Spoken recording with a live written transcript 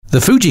The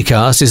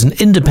FujiCast is an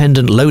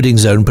independent Loading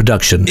Zone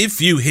production.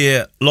 If you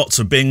hear lots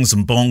of bings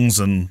and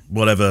bongs and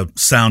whatever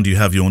sound you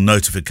have your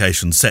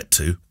notification set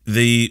to,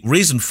 the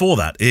reason for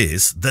that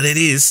is that it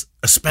is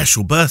a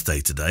special birthday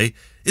today.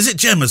 Is it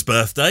Gemma's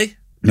birthday?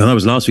 No, that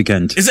was last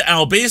weekend. Is it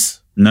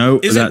Albie's? No,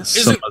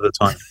 that's some other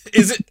time.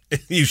 Is it?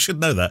 You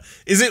should know that.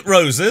 Is it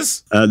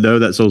Rose's? No,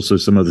 that's also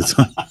some other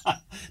time.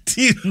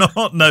 Do you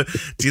not know?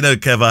 Do you know,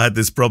 Kev, I had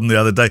this problem the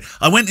other day.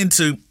 I went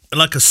into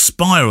like a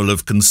spiral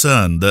of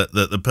concern that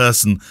the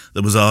person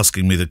that was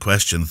asking me the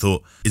question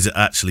thought, is it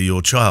actually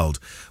your child?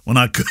 When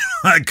I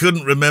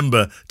couldn't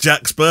remember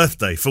Jack's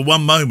birthday for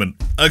one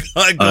moment. I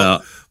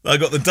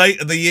got the date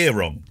and the year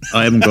wrong.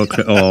 I haven't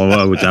got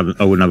I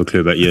wouldn't have a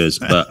clue about years.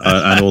 But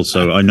and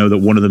also, I know that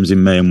one of them's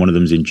in May and one of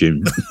them's in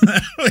June.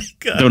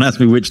 Don't ask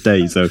me which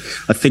day, so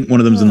I think one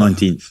of them's the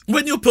 19th.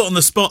 When you're put on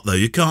the spot, though,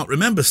 you can't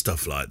remember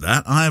stuff like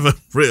that. I have a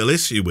real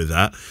issue with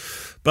that.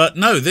 But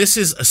no, this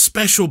is a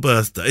special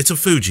birthday. It's a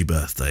Fuji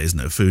birthday, isn't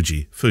it? A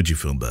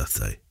Fujifilm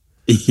birthday.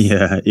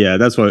 Yeah,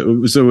 that's why.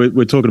 So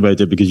we're talking about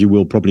it because you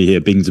will probably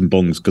hear bings and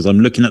bongs, because I'm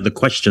looking at the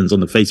questions on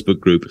the Facebook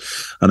group,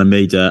 and I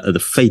made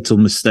the fatal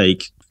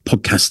mistake,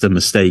 podcaster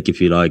mistake,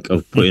 if you like,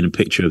 of putting a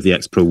picture of the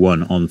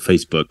X-Pro1 on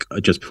Facebook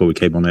just before we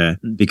came on air,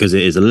 because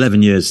it is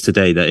 11 years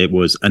today that it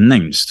was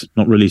announced,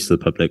 not released to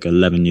the public.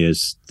 11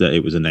 years that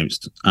it was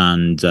announced,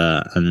 and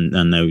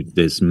now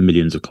there's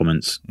millions of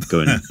comments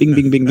going bing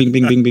bing bing bing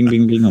bing bing bing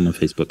bing bing on my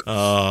Facebook.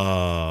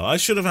 Oh, I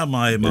should have had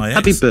my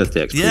happy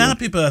birthday, X-Pro1. Yeah,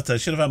 happy birthday. I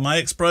should have had my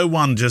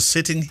X-Pro1 just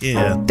sitting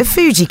here. The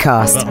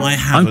FujiCast. But I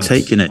haven't. I'm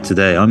taking it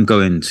today. I'm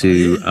going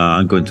to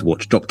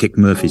watch Dropkick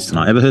Murphys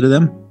tonight. Ever heard of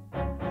them?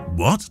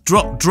 What?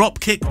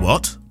 Dropkick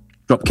what?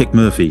 Dropkick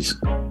Murphys.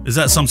 Is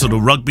that some sort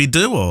of rugby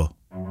do or?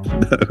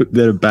 No,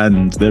 they're a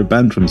band. They're a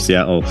band from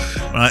Seattle.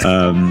 Right.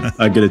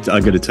 I'm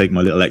gonna take my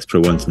little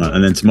X-Pro1 tonight,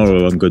 and then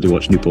tomorrow I'm going to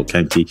watch Newport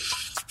County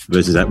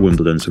versus at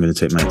Wimbledon. So I'm going to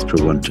take my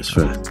X-Pro1 just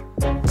for.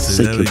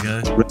 So there we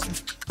go.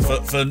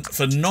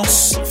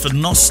 For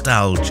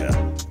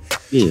nostalgia.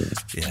 Yeah.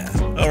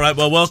 All right.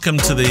 Well, welcome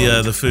to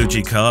the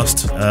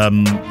FujiCast.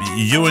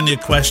 You and your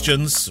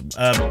questions,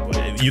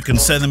 you can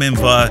send them in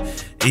via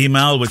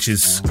email, which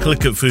is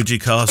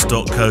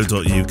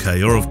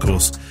click@fujicast.co.uk, or of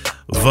course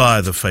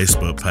via the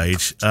Facebook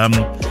page.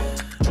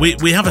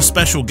 We have a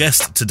special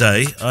guest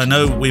today. I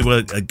know we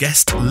were a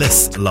guest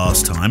list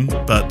last time,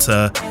 but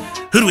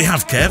who do we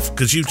have, Kev?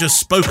 Because you've just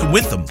spoken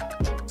with them.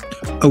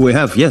 Oh, we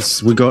have.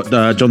 Yes, we got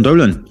John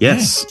Dolan.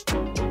 Yes. Yeah.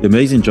 The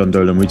amazing John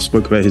Dolan. We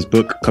spoke about his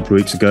book a couple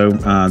of weeks ago,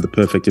 The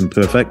Perfect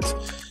Imperfect,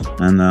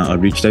 and I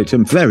reached out to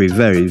him. Very,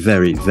 very,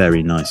 very,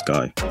 very nice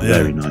guy. Yeah.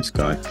 Very nice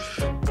guy.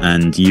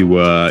 And you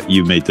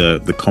made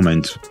the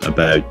comment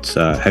about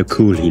how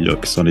cool he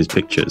looks on his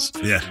pictures.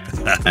 Yeah.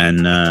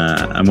 and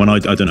when I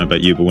don't know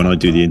about you, but when I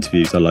do the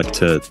interviews, I like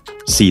to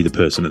see the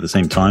person at the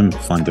same time,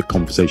 find the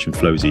conversation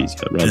flows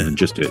easier rather than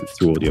just do it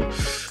through audio.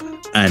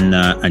 And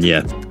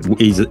yeah,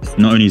 he's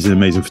not only is an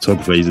amazing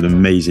photographer, he's an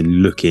amazing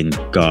looking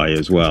guy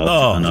as well.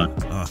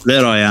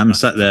 There I am,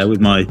 sat there with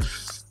my,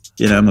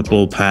 my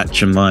bald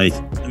patch and my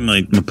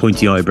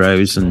pointy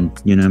eyebrows, and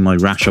my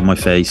rash on my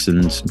face,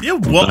 and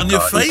what on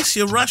your face?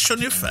 Your rash on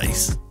your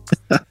face?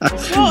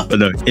 But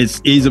no,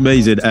 he's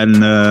amazing,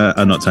 and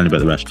I'm not telling you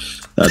about the rash,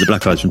 the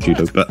black eyes from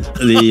judo, but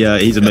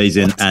he's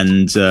amazing,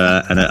 and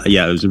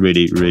yeah, it was a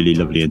really, really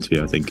lovely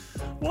interview, I think.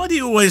 Why do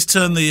you always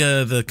turn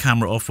the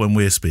camera off when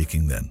we're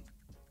speaking then?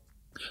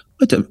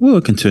 I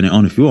can turn it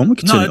on if you want. We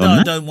can turn it on now.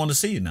 I don't want to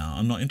see you now.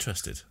 I'm not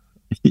interested.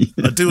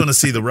 I do want to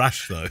see the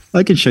rash, though.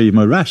 I can show you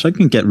my rash. I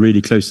can get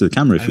really close to the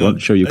camera if you want to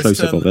show you a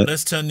close-up of it.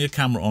 Let's turn your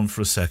camera on for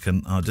a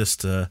second. I'll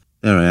just... There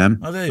I am.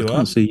 Oh, there you are. I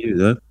can't see you,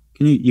 though.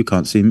 You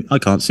can't see me. I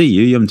can't see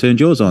you. You haven't turned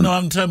yours on. No, I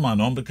haven't turned mine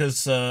on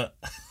because I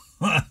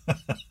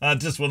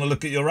just want to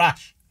look at your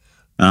rash.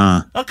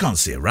 I can't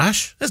see a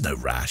rash. There's no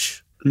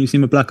rash. Can you see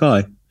my black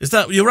eye? Is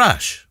that your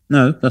rash?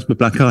 No, that's my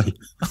black eye.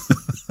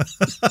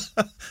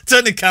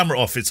 Turn the camera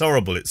off. It's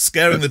horrible. It's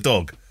scaring the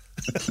dog.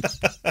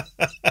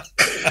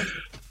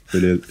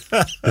 Brilliant.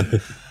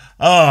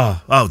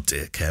 Oh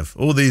dear, Kev.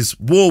 All these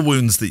war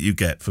wounds that you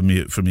get from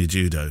your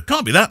judo.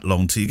 Can't be that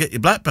long till you get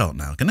your black belt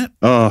now, can it?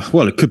 Oh,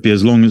 well, it could be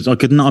as long as I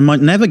could. I might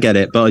never get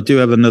it, but I do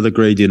have another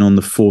grading on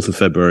the 4th of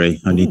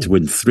February. I need to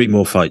win 3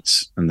 more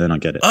fights, and then I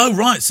get it. Oh,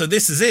 right. So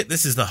this is it.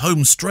 This is the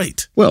home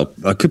straight. Well,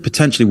 I could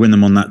potentially win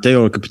them on that day,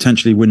 or I could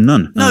potentially win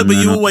none. No, but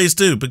you always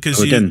do,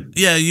 because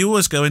you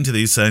always go into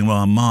these saying, well,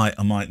 I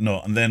might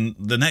not. And then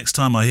the next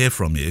time I hear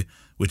from you,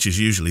 which is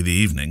usually the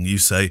evening, you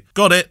say,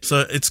 got it.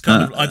 So it's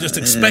kind of, I just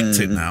expect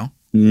it now.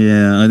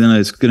 Yeah, I don't know.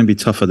 It's going to be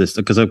tough for this,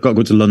 because I've got to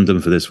go to London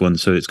for this one.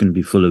 So it's going to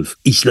be full of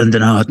East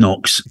London hard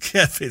knocks.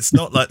 Kev, it's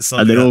not like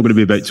something... and they're all going to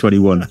be about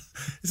 21.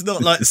 It's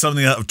not like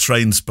something out of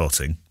Train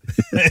Spotting.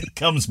 It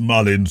comes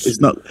Mullins. It's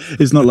not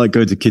like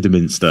going to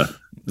Kidderminster.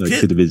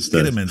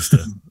 Kidderminster.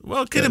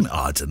 Well, Kidderminster.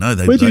 I don't know.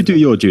 Where do you do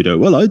your judo?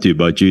 Well, I do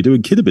my judo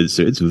in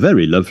Kidderminster. It's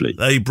very lovely.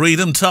 They breed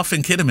them tough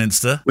in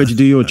Kidderminster. Where do you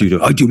do your judo?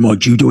 I do my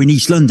judo in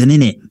East London,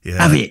 innit?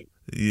 Yeah. Have it.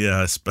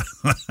 Yeah,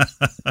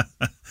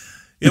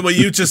 yeah, well,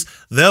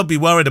 they'll be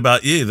worried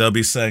about you. They'll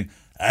be saying,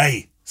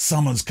 hey,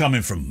 Someone's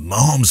coming from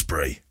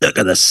Malmesbury. Look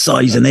at the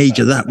size and age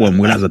of that one.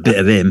 We'll have a bit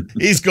of him.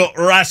 He's got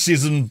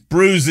rashes and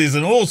bruises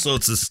and all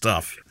sorts of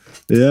stuff.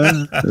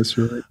 Yeah, that's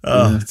right.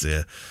 Oh,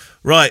 dear.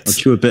 Right. I'll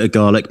chew a bit of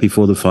garlic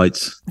before the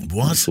fights.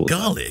 What?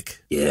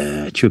 Garlic?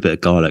 Yeah, chew a bit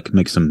of garlic.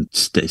 Makes them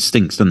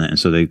stinks, doesn't it? And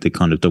so they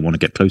kind of don't want to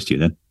get close to you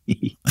then.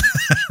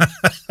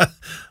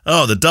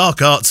 Oh, the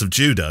dark arts of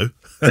judo.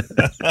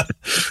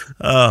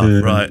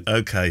 Oh, right.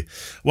 Okay.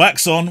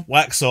 Wax on,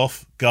 wax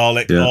off,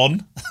 garlic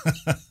on.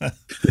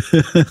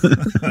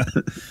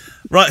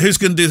 Right. Who's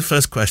going to do the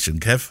first question,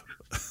 Kev?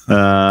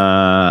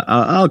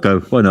 I'll go.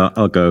 Why not?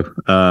 I'll go.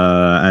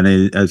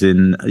 And as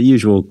in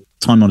usual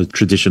time-honoured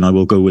tradition, I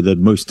will go with the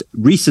most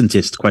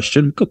recentest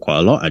question. We've got quite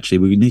a lot, actually.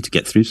 We need to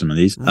get through some of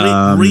these.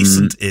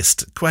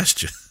 Recentest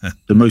question.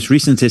 The most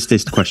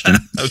recentest question.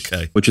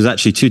 Okay. Which was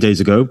actually 2 days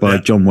ago by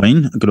John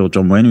Wayne, good old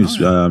John Wayne, who's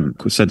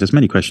sent us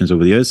many questions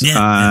over the years.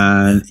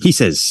 And he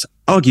says,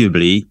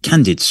 arguably,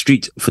 candid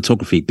street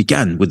photography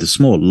began with the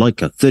small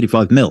Leica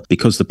 35mm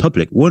because the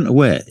public weren't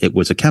aware it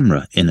was a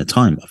camera in a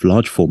time of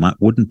large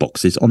format wooden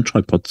boxes on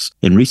tripods.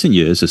 In recent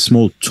years, a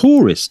small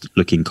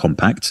tourist-looking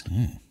compact,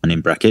 and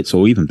in brackets,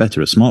 or even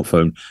better, a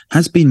smartphone,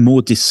 has been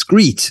more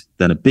discreet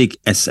than a big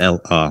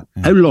SLR.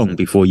 How long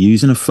before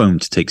using a phone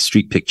to take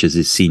street pictures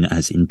is seen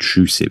as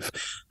intrusive?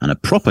 And a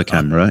proper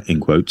camera,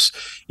 in quotes,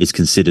 is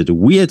considered a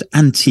weird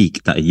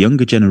antique that a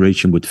younger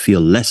generation would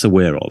feel less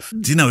aware of.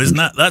 Do you know,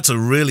 that's a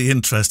really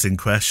interesting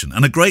question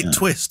and a great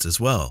twist as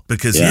well.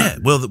 Because,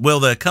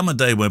 will there come a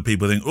day when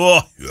people think,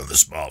 oh, you have a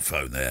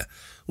smartphone there.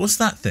 What's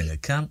that thing? A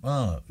cam?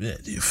 Oh, yeah,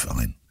 you're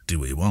fine. Do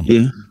what you want.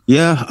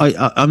 Yeah.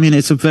 I mean,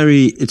 it's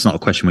not a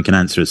question we can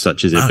answer as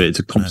such, is it? But it's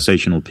a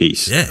conversational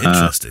piece. Yeah,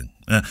 interesting.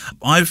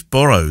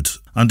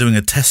 I'm doing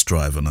a test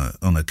drive on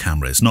a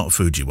camera. It's not a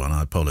Fuji one.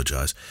 I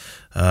apologise.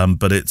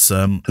 But it's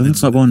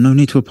like one. No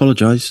need to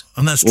apologise.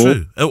 And that's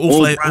true.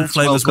 All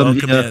flavours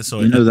welcome. Yeah,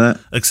 sorry. You know that.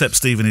 Except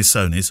Stephen is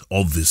Sony's,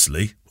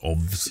 obviously.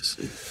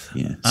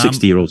 Yeah,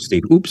 60-year-old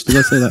Steve. Oops, did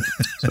I say that?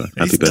 Sorry,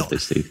 happy birthday,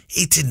 Steve.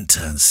 He didn't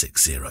turn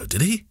 60,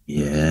 did he?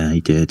 Yeah,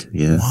 he did,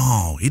 yeah.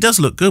 Wow, he does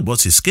look good.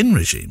 What's his skin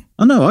regime?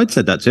 Oh, no, I'd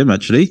said that to him,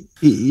 actually.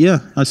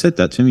 I said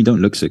that to him. He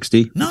don't look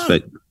 60. No.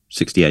 It's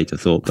 68, I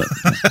thought, but...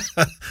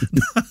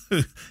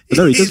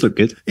 no, he does look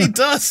good. He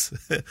does.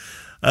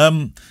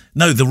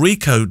 No, the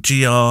Ricoh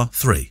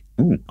GR3.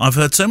 Ooh. I've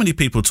heard so many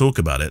people talk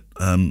about it.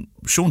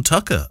 Sean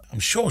Tucker, I'm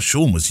sure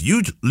Sean was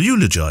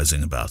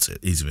eulogising about it.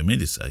 Easy for me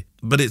to say,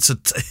 but it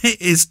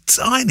is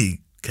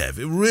tiny, Kev.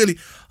 It really.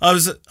 I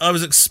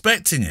was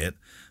expecting it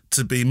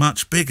to be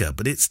much bigger,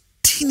 but it's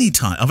teeny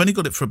tiny. I've only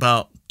got it for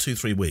about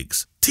 2-3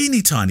 weeks.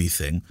 Teeny tiny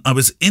thing. I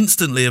was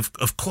instantly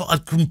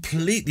I'd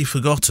completely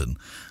forgotten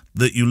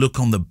that you look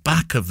on the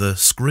back of the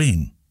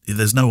screen.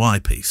 There's no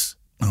eyepiece.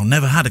 I've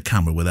never had a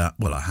camera without.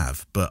 Well, I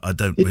have, but I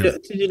don't really.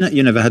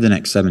 You never had an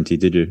X70,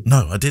 did you?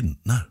 No, I didn't.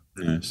 No.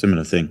 Yeah,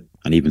 similar thing,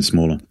 and even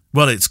smaller.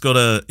 Well, it's got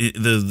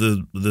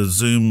the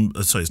zoom.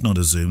 Sorry, it's not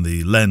a zoom.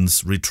 The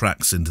lens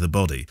retracts into the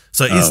body,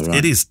 so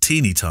it is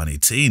teeny tiny.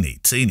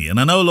 And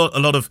I know a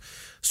lot of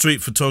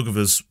street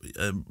photographers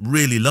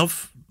really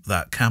love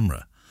that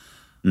camera.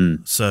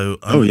 So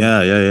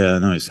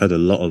no, it's had a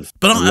lot of.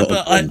 But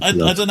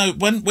I don't know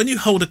when you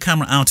hold a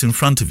camera out in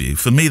front of you.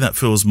 For me, that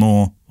feels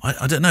more.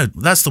 I don't know.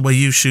 That's the way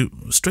you shoot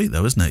street,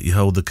 though, isn't it? You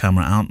hold the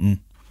camera out and.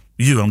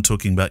 I'm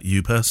talking about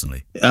you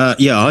personally.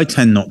 I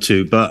tend not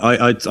to, but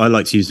I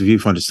like to use the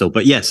viewfinder still.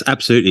 But yes,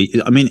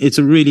 absolutely. I mean, it's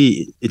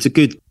a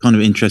good kind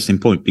of interesting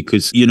point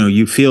because,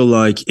 you feel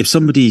like if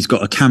somebody's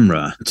got a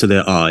camera to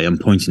their eye and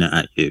pointing it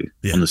at you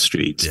on the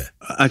street,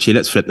 actually,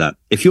 let's flip that.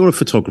 If you're a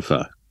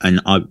photographer and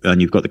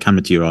you've got the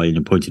camera to your eye and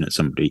you're pointing at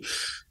somebody,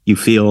 you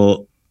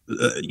feel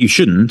you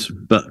shouldn't,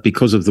 but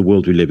because of the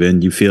world we live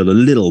in, you feel a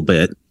little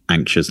bit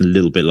anxious and a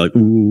little bit like,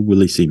 ooh, will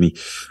they see me?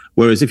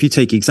 Whereas if you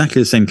take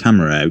exactly the same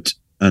camera out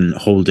and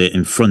hold it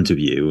in front of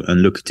you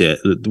and look at it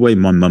the way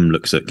my mum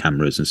looks at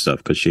cameras and stuff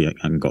because she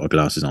hasn't got her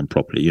glasses on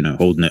properly,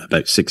 holding it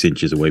about 6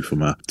 inches away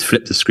from her,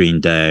 flip the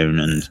screen down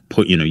and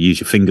put,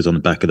 use your fingers on the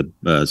back of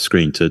the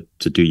screen to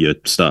do your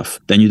stuff,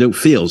 then you don't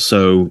feel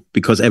so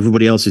because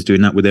everybody else is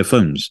doing that with their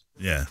phones.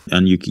 Yeah.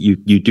 And you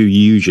do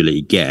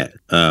usually get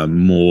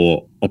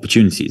more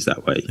opportunities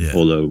that way,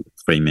 although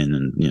framing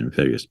and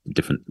various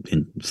different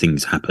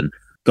things happen.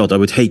 God, I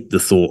would hate the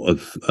thought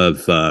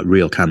of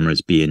real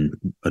cameras being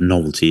a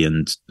novelty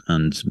and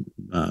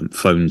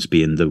phones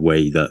being the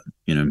way that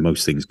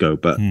most things go.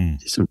 But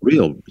it's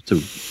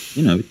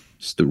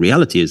the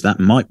reality is that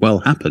might well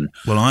happen.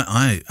 Well,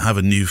 I have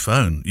a new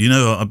phone.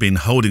 I've been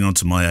holding on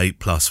to my 8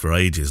 Plus for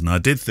ages, and I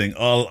did think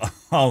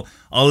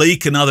I'll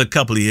eke another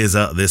couple of years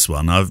out of this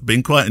one. I've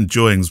been quite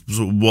enjoying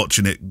sort of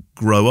watching it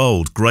grow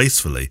old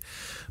gracefully.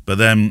 But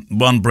then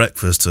one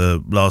breakfast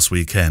last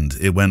weekend,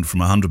 it went from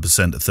 100%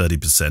 to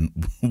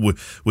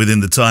 30% within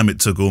the time it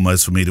took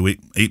almost for me to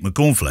eat my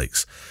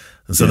cornflakes.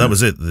 And so that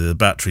was it. The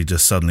battery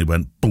just suddenly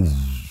went boom.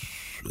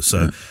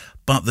 So,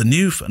 but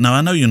now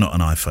I know you're not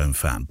an iPhone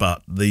fan,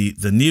 but the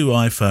new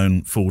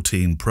iPhone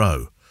 14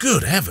 Pro,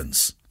 good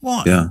heavens.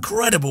 What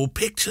incredible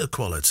picture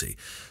quality.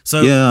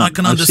 So yeah, I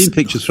can I've seen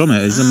pictures from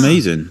it. It's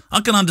amazing.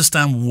 I can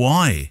understand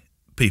why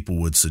people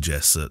would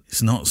suggest that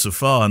it's not so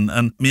far.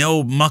 And my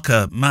old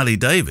mucker, Mally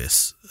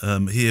Davis,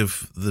 he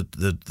of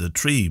the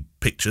tree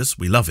pictures,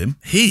 we love him.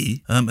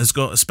 He has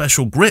got a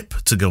special grip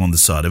to go on the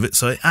side of it,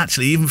 so it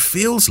actually even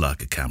feels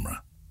like a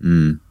camera.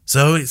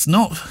 So it's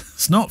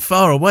not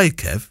far away,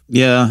 Kev.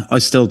 Yeah, I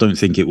still don't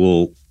think it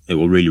will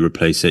really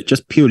replace it,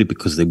 just purely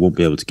because they won't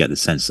be able to get the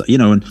sensor. You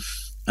know,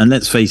 and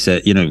let's face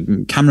it, you know,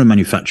 camera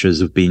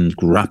manufacturers have been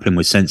grappling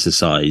with sensor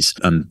size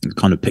and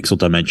kind of pixel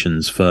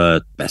dimensions for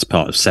the best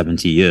part of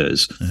 70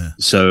 years. Yeah.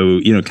 So,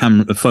 you know,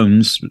 camera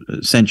phones,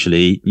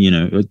 essentially, you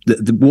know,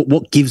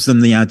 what gives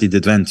them the added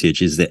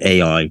advantage is the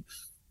AI,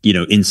 you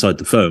know, inside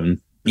the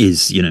phone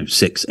is, you know,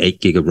 6-8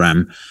 gig of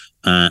RAM.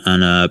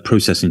 And a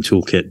processing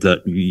toolkit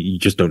that you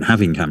just don't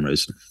have in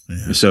cameras.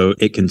 Yeah. So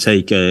it can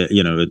take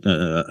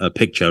a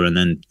picture and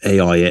then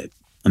AI it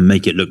and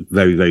make it look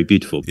very, very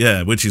beautiful.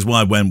 Yeah, which is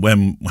why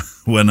when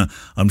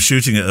I'm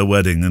shooting at a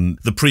wedding and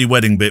the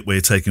pre-wedding bit where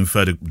you're taking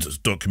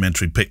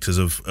documentary pictures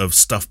of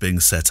stuff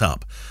being set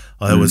up,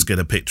 I always get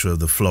a picture of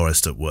the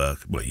florist at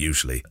work, well,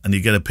 usually, and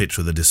you get a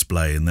picture of the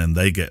display, and then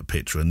they get a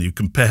picture, and you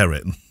compare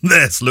it, and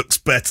this looks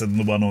better than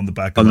the one on the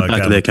back of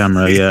their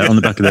camera, yeah, on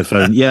the back of their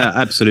phone. Yeah,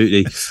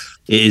 absolutely.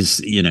 It is,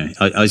 you know,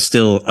 I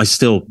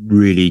still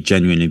really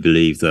genuinely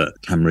believe that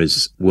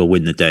cameras will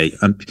win the day.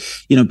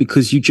 You know,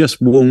 because you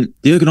just won't,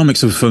 the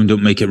ergonomics of a phone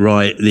don't make it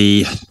right.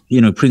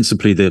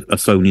 Principally a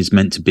phone is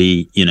meant to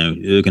be, you know,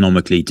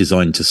 ergonomically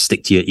designed to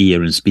stick to your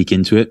ear and speak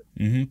into it.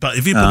 Mm-hmm. But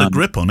if you put a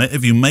grip on it,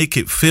 if you make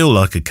it feel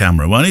like a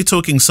camera, we're only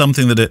talking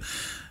something that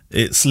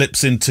it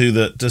slips into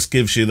that just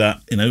gives you that,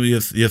 you know,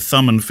 your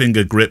thumb and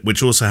finger grip,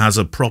 which also has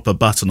a proper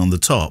button on the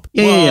top.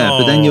 Yeah,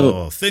 but then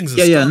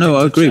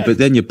I agree. Change. But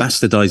then you're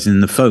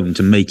bastardizing the phone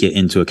to make it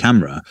into a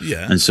camera.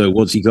 Yeah. And so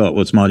what's he got?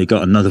 What's Marley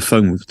got? Another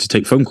phone to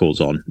take phone calls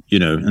on, you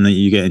know, and then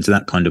you get into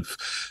that kind of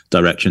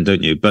direction,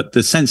 don't you? But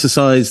the sensor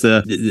size,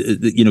 the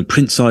you know,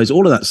 print size,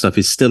 all of that stuff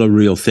is still a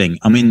real thing.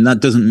 I mean, that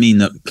doesn't mean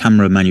that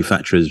camera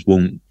manufacturers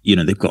won't, you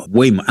know,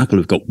 Apple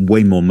have got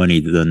way more money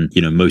than,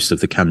 you know, most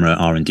of the camera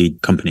R&D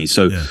companies.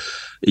 So,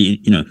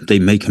 you know, they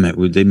may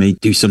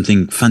do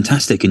something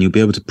fantastic and you'll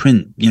be able to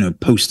print, you know,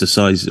 poster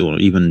size or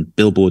even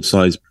billboard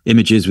size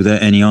images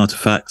without any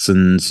artifacts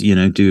and, you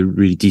know, do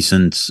really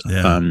decent,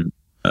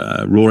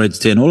 raw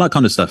editing, all that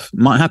kind of stuff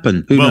might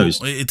happen. Who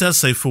knows? It does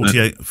say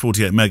 48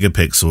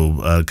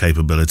 megapixel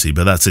capability,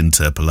 but that's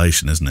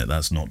interpolation, isn't it?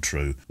 That's not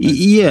true.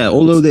 Yeah,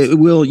 although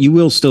you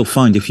will still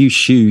find if you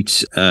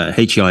shoot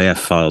HEIF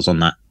files on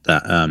that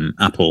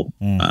Apple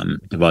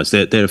device,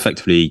 they're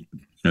effectively,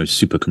 you know,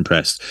 super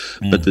compressed.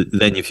 But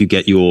then if you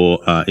get your,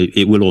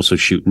 it will also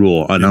shoot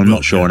RAW. And I'm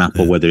not sure on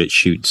Apple whether it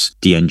shoots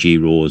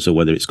DNG RAWs or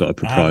whether it's got a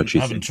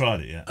proprietary. I haven't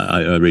tried it yet.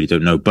 I really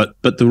don't know. But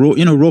the raw,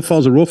 you know, raw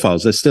files are raw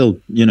files. They're still,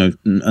 you know,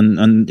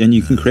 and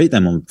you can create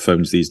them on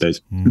phones these days.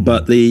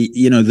 But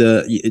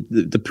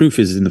the proof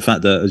is in the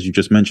fact that, as you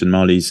just mentioned,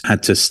 Marley's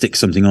had to stick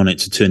something on it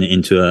to turn it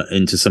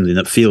into something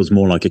that feels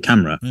more like a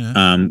camera.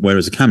 Yeah.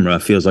 Whereas a camera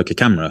feels like a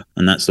camera,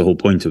 and that's the whole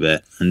point of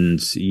it.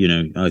 And you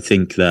know, I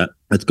think that.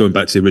 That's going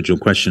back to the original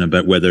question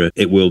about whether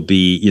it will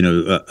be, you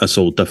know, us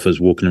old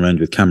duffers walking around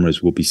with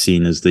cameras will be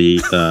seen as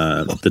the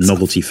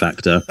novelty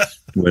factor,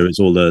 whereas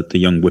all the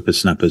young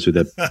whippersnappers with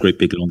their great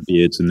big long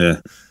beards and their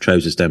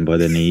trousers down by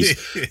their knees,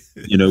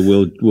 you know,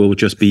 will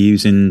just be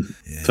using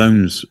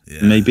phones,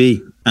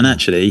 maybe. And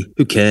actually,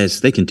 who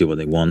cares? They can do what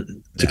they want.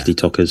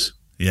 Tickety-tockers.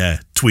 Yeah,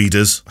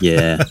 tweeders.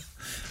 Yeah.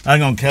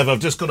 Hang on, Kev, I've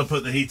just got to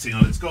put the heating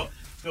on. It's got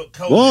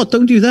cold. Oh,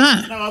 don't do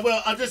that. No, I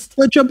will. I just...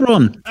 Put jumper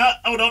on.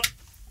 Hold on.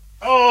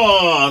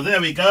 Oh, there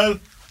we go.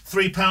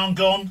 £3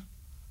 gone.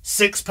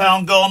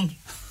 £6 gone.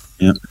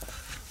 Yep.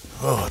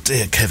 Oh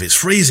dear, Kev, it's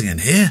freezing in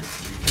here.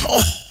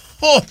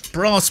 Oh,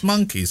 brass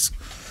monkeys.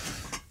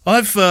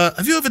 Have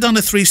you ever done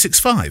a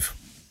 365?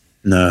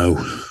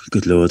 No,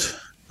 good Lord.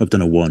 I've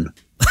done a 1.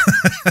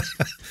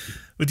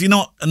 Would you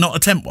not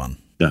attempt one?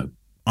 No.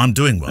 I'm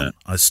doing one. No.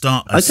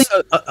 I think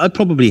I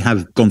probably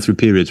have gone through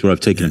periods where I've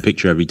taken a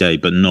picture every day,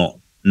 but not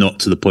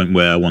to the point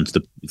where I wanted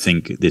to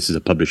think this is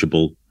a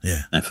publishable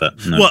effort.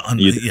 No. Well,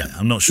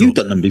 I'm not sure. You've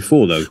done them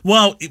before, though.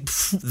 Well,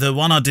 the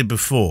one I did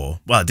before,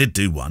 I did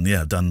do one.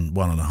 Yeah, I've done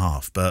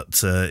 1.5,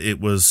 but it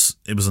was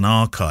an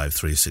archive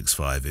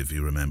 365, if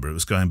you remember. It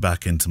was going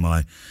back into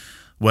my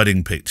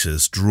wedding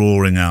pictures,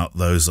 drawing out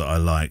those that I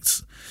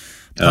liked,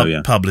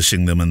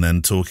 publishing them, and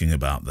then talking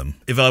about them.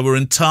 If I were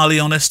entirely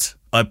honest,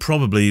 I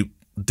probably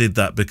did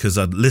that because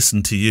I'd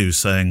listened to you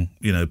saying,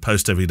 you know,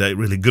 post every day,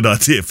 really good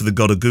idea for the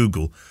god of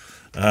Google.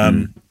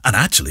 And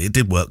actually it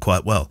did work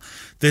quite well.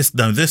 This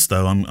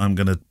though,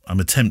 I'm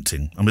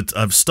attempting.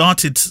 I've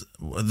started,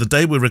 the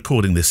day we're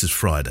recording this is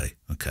Friday.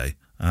 Okay.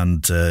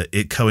 And,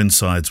 it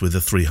coincides with the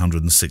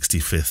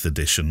 365th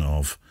edition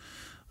of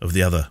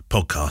the other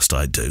podcast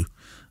I do.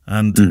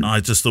 And I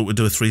just thought we'd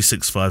do a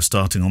 365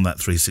 starting on that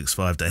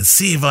 365 day and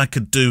see if I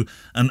could do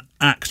an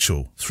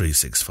actual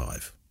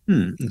 365.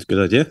 That's a good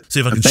idea.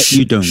 See if I can. Bet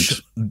you don't.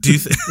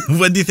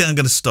 When do you think I'm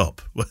going to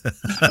stop?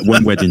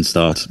 When weddings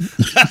start.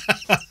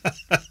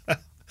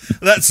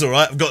 That's all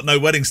right. I've got no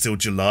weddings till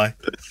July.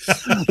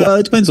 Well,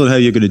 it depends on how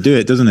you're going to do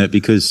it, doesn't it?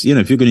 Because,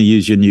 if you're going to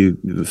use your new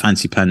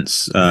fancy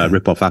pants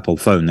rip-off Apple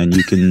phone, then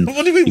you can.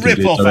 What do you mean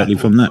rip-off directly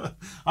Apple? from that?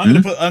 I'm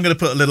going to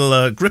put a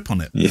little grip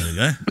on it. Yeah. There you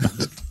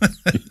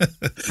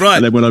go. Right.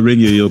 And then when I ring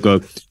you,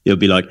 you'll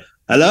be like,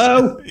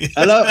 hello,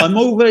 I'm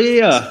over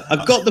here.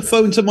 I've got the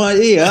phone to my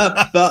ear,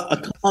 but I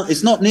can't.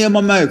 It's not near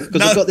my mouth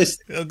because I've got this.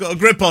 I've got a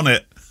grip on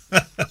it.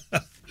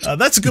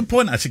 That's a good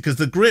point, actually, because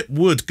the grip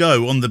would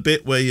go on the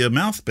bit where your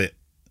mouth bit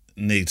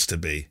needs to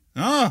be.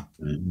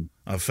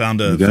 I've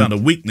found a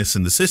weakness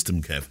in the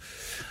system, Kev.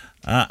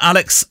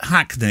 Alex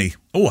Hackney.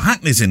 Oh,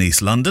 Hackney's in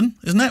East London,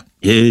 isn't it?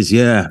 He is,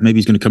 yeah. Maybe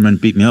he's going to come around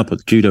and beat me up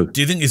at judo.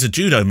 Do you think he's a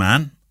judo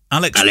man?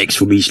 Alex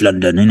from East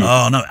London, isn't it?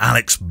 Oh, no,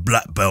 Alex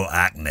Black Belt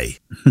Hackney.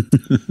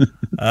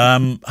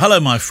 Hello,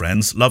 my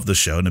friends. Love the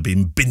show and have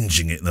been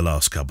binging it in the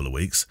last couple of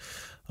weeks.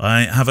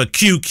 I have a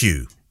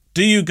QQ.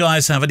 Do you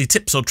guys have any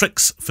tips or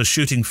tricks for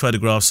shooting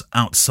photographs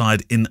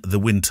outside in the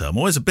winter? I'm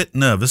always a bit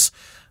nervous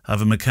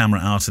having my camera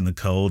out in the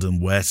cold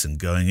and wet and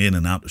going in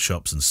and out of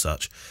shops and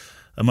such.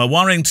 Am I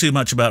worrying too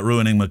much about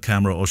ruining my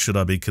camera, or should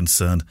I be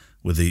concerned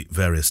with the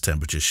various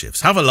temperature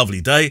shifts? Have a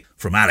lovely day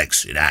from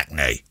Alex in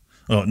Hackney.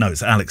 Oh, no,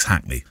 it's Alex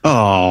Hackney.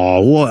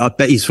 Oh, what? I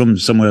bet he's from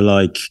somewhere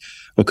like,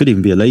 or could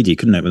even be a lady,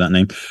 couldn't it, with that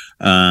name?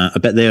 I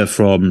bet they're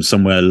from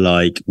somewhere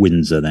like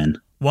Windsor then.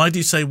 Why do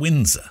you say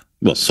Windsor?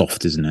 Well,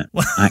 soft, isn't it?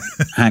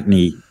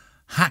 Hackney.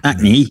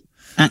 Hackney,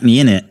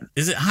 innit?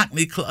 Is it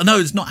Hackney? No,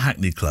 it's not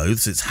Hackney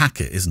clothes. It's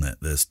Hackett, isn't it?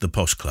 There's the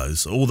posh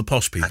clothes. All the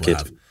posh people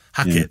have.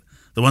 Hackett. Yeah.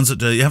 The ones that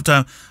do, you have to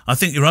have, I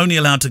think you're only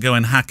allowed to go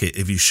in Hackett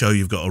if you show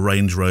you've got a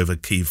Range Rover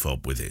key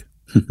fob with you.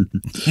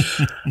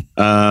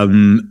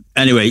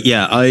 Anyway,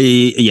 yes.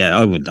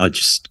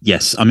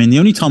 I mean, the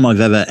only time I've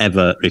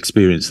ever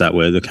experienced that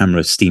where the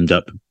camera steamed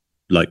up,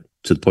 like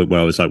to the point where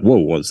I was like, whoa,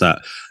 what's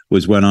that?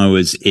 Was when I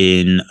was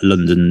in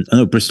London,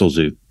 Bristol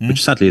Zoo,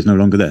 which sadly is no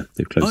longer there.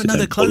 They've closed it down.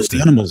 They closed it.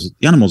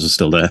 The animals are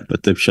still there,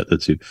 but they've shut the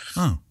zoo.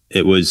 Oh.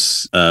 It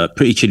was a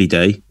pretty chilly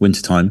day,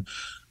 wintertime.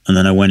 And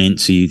then I went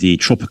into the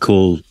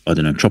tropical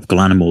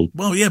animal.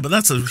 Well, yeah, but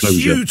that's a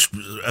huge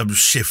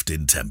shift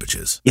in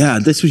temperatures. Yeah,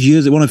 this was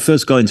years when I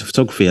first got into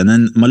photography, and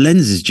then my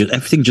lenses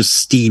everything just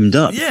steamed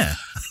up. Yeah.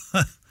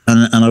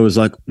 and I was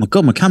like, my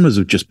God, my cameras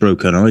have just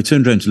broken. And I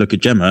turned around to look at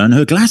Gemma, and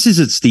her glasses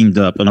had steamed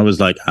up. And I was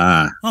like,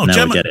 now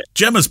I get it.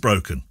 Gemma's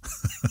broken.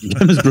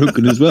 Gemma's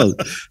broken as well.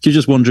 She's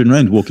just wandering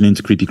around, walking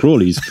into creepy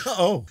crawlies.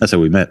 Oh. That's how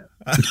we met.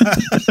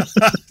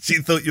 She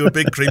thought you were a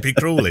big creepy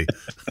crawly.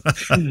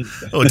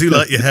 Oh, I do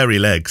like your hairy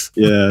legs.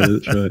 Yeah,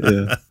 that's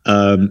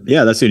right.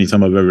 Yeah, that's the only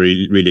time I've ever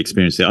really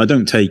experienced it.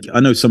 I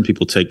know some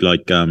people take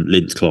like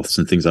lint cloths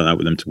and things like that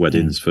with them to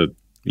weddings for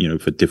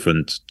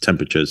different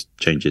temperatures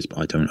changes, but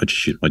I don't. I just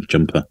shoot my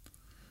jumper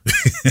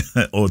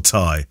or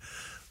tie.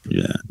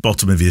 Yeah,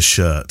 bottom of your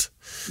shirt.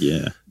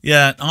 Yeah.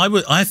 Yeah,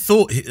 I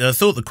thought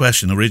the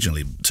question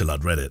originally, till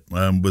I'd read it,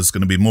 was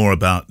going to be more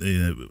about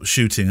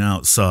shooting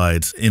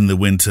outside in the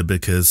winter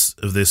because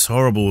of this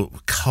horrible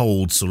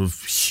cold sort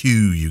of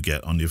hue you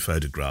get on your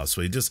photographs,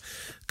 where you just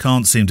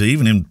can't seem to,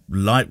 even in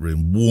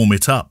Lightroom, warm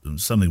it up, and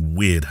something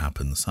weird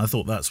happens. I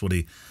thought that's what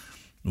he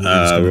was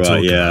going to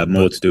talk about.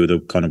 More to do with the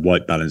kind of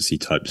white balancey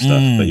type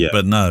stuff.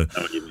 But no, I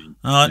know what you mean.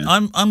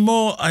 I'm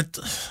more.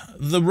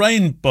 The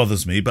rain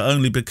bothers me, but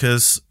only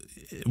because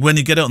when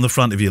you get it on the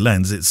front of your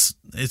lens,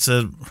 it's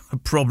a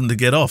problem to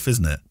get off,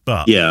 isn't it?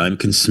 But yeah, it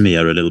can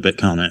smear a little bit,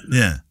 can't it?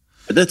 Yeah.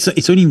 But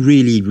it's only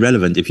really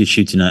relevant if you're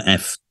shooting at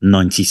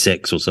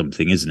f96 or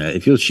something, isn't it?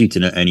 If you're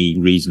shooting at any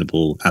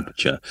reasonable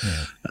aperture,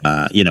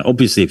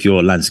 obviously if you're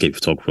a landscape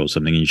photographer or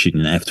something and you're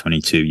shooting at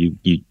f22,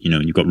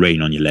 you've got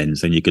rain on your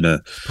lens, then you're going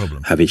to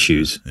have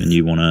issues, and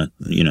you want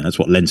to, that's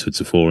what lens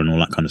hoods are for and all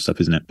that kind of stuff,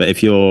 isn't it? But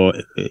if you're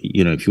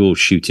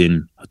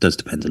shooting, it does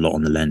depend a lot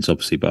on the lens,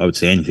 obviously, but I would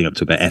say anything up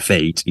to about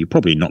f8, you're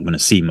probably not going to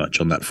see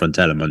much on that front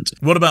element.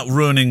 What about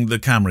ruining the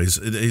cameras?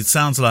 It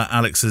sounds like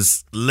Alex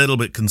is a little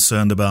bit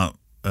concerned about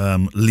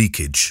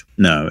leakage.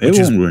 No, it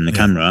won't ruin the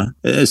camera,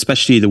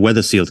 especially the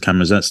weather sealed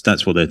cameras.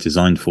 That's what they're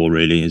designed for,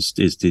 really, is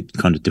the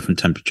kind of different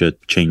temperature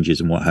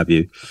changes and what have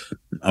you.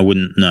 I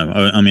wouldn't. No,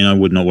 I mean, I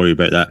would not worry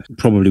about that.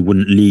 Probably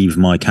wouldn't leave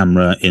my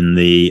camera in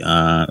the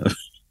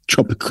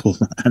tropical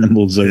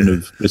animal zone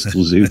of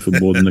Bristol Zoo for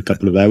more than a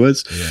couple of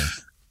hours. Yeah.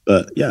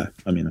 But yeah,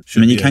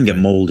 you can get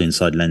mold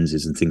inside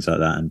lenses and things like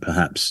that, and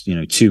perhaps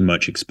too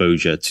much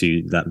exposure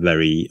to that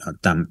very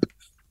damp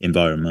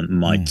environment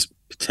might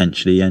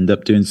potentially end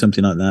up doing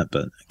something like that.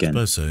 But again,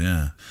 I suppose so,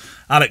 yeah.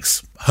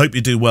 Alex, hope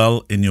you do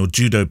well in your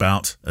judo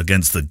bout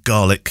against the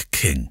Garlic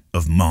King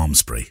of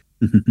Malmesbury.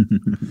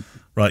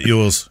 Right,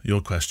 your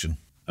question.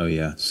 Oh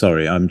yeah,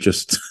 sorry, I'm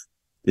just.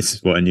 This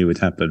is what I knew would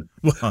happen.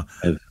 Well,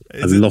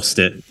 I've lost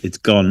it. It's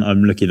gone.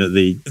 I'm looking at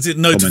the. Is it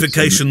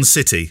Notification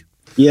City?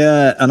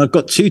 Yeah, and I've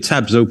got 2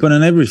 tabs open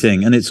and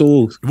everything, and it's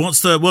all.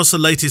 What's the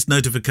latest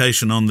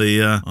notification on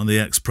the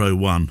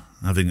X-Pro1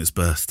 having its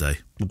birthday?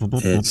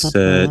 It's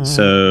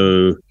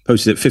so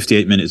posted it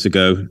 58 minutes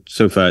ago.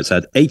 So far, it's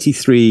had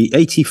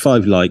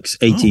 85 likes,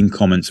 18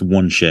 comments,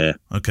 1 share.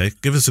 Okay,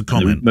 give us a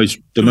comment.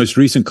 The most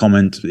recent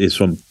comment is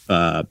from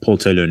Paul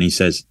Taylor, and he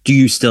says, "Do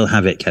you still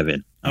have it,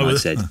 Kevin?" And I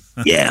said,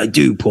 "Yeah, I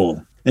do,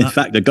 Paul. In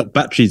fact, I've got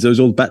batteries, those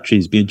old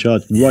batteries being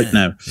charged right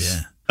now."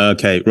 Yeah.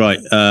 Okay, right.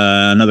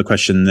 Another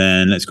question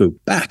then. Let's go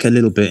back a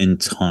little bit in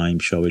time,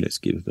 shall we? Let's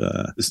give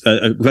a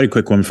very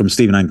quick one from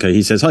Stephen Anker.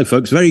 He says, "Hi,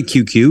 folks. Very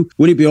QQ.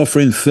 Will you be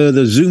offering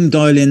further Zoom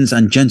dial-ins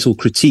and gentle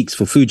critiques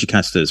for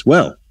Fujicasters?"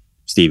 Well,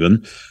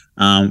 Stephen,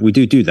 we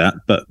do that,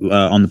 but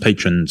on the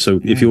Patreon.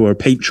 So if you're a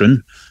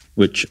patron,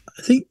 which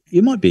I think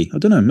you might be, I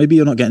don't know, maybe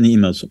you're not getting the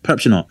emails.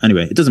 Perhaps you're not.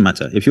 Anyway, it doesn't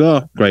matter. If you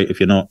are, great. If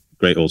you're not,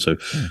 great also.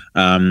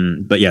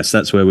 But yes,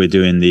 that's where we're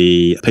doing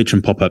the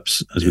patron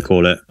pop-ups, as we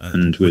call it,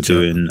 and we're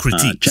doing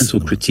gentle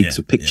critiques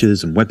of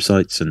pictures and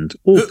websites and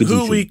all. Who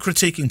are we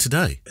critiquing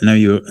today?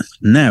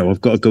 Now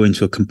I've got to go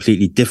into a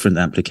completely different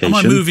application.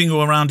 Am I moving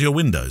you around your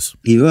windows?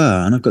 You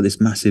are, and I've got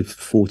this massive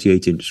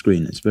 48-inch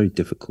screen. It's very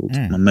difficult.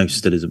 My mouse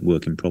still isn't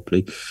working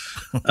properly.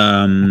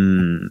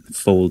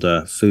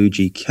 Folder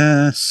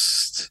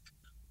Fujicast.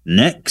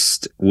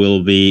 Next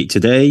will be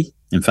today.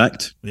 In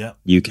fact,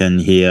 you can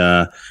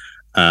hear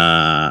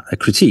a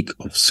critique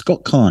of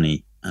Scott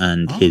Carney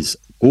and his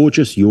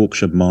gorgeous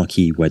Yorkshire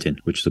marquee wedding,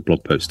 which is a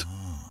blog post.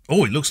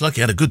 Oh, it looks like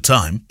he had a good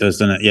time.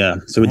 Doesn't it? Yeah.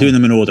 So we're doing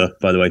them in order,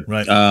 by the way.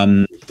 Right.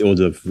 The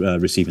order of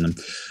receiving them.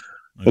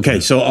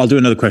 Okay, so I'll do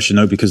another question,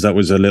 though, because that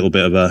was a little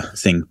bit of a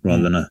thing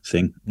rather than a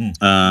thing.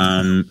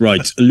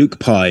 Right, Luke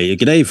Pye.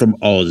 G'day from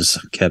Oz.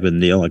 Kevin,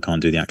 Neil, I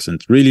can't do the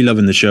accent. Really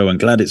loving the show and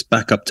glad it's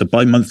back up to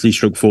bi-monthly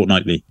 /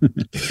 fortnightly.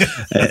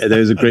 There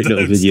was a great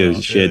little video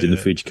shared in the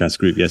Fujicast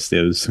group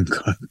yesterday. There was some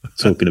guy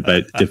talking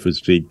about the difference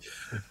between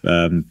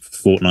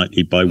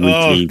fortnitely,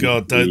 bi-weekly,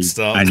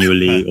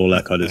 annually, all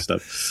that kind of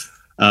stuff.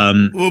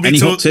 We'll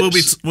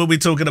be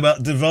talking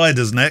about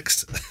dividers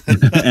next.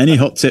 Any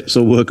hot tips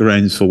or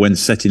workarounds for when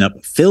setting up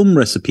film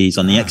recipes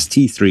on the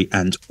XT3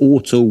 and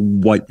auto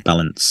white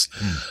balance?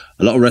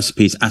 A lot of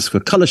recipes ask for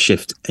color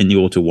shift in the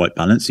auto white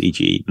balance,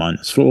 e.g.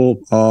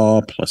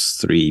 -4R,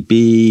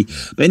 +3B.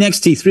 But in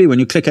XT3, when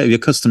you click out of your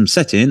custom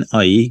setting,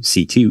 i.e.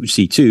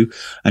 C2,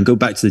 and go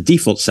back to the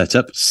default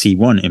setup,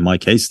 C1 in my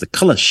case, the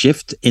color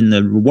shift in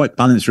the white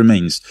balance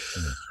remains.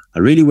 I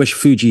really wish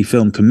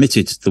Fujifilm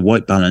committed the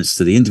white balance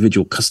to the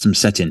individual custom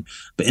setting,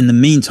 but in the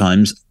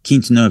meantime,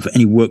 keen to know if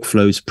any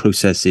workflows,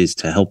 processes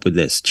to help with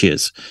this.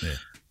 Cheers. Yeah.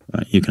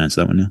 Right, you can answer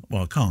that one now.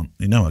 Well, I can't.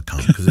 You know I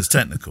can't because it's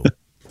technical.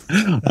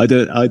 I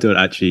don't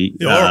actually.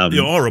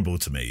 You're horrible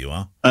to me. You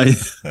are.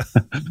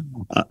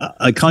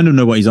 I kind of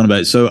know what he's on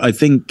about. So I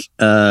think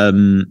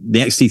the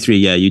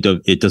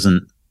XT3, it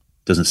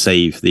doesn't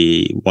save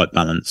the white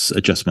balance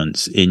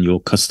adjustments in your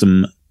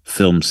custom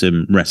film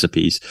sim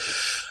recipes.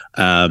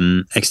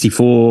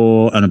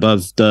 XT4 and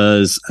above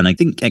does, and I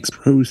think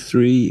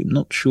X-Pro3,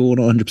 not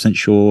 100%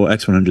 sure.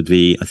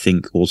 X100V, I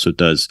think, also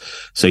does.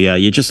 So yeah,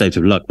 you're just out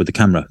of luck with the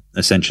camera,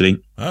 essentially.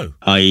 Oh.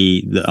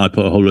 I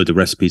put a whole load of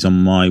recipes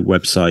on my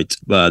website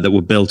that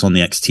were built on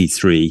the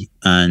XT3,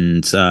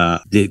 and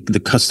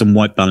the custom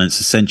white balance,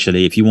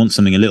 essentially, if you want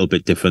something a little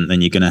bit different,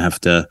 then you're going to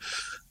have to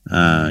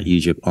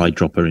use your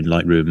eyedropper in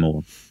Lightroom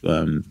or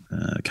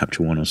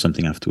Capture One or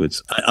something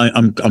afterwards.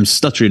 I'm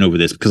stuttering over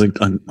this because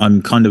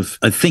I'm kind of,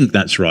 I think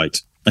that's right.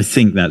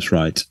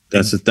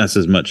 That's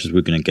as much as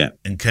we're going to get.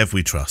 In Kev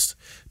we trust.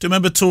 Do you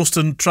remember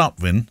Torsten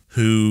Trapvin,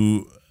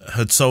 who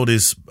had sold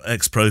his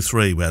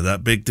X-Pro3? We had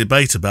that big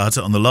debate about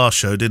it on the last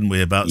show, didn't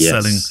we? About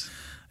selling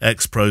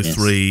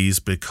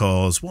X-Pro3s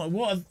because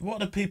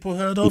what have people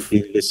heard of?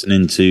 We've been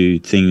listening to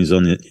things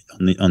on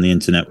the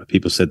internet where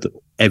people said that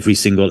every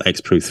single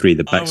X-Pro3,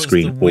 the back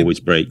screen always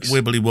breaks.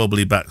 Wibbly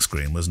wobbly back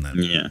screen, wasn't it?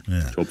 Yeah.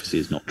 Which obviously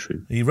is not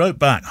true. He wrote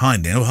back, "Hi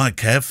Neil, hi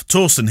Kev,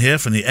 Torsten here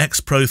from the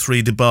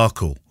X-Pro3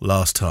 debacle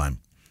last time.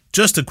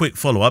 Just a quick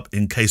follow-up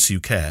in case you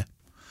care.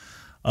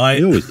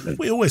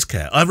 We always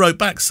care. I wrote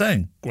back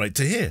saying, great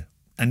to hear.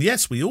 And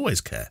yes, we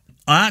always care.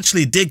 I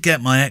actually did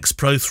get my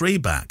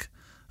X-Pro3 back,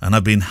 and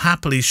I've been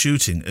happily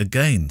shooting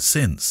again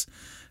since.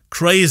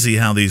 Crazy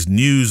how these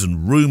news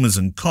and rumours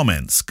and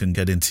comments can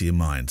get into your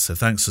mind. So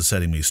thanks for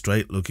setting me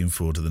straight. Looking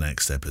forward to the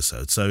next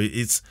episode." So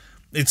it's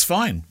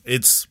fine.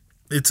 It's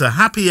a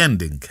happy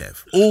ending,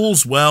 Kev.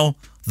 All's well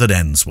that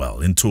ends well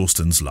in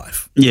Torsten's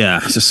life.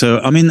 Yeah. So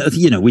I mean,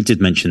 we did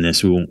mention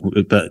this,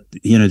 but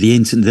the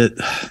internet,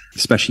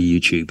 especially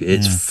YouTube,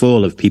 it's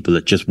full of people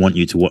that just want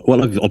you to watch.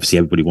 Well, obviously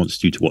everybody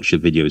wants you to watch your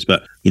videos,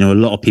 but a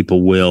lot of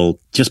people will,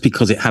 just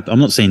because it happens. I'm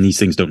not saying these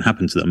things don't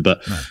happen to them,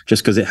 but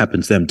just because it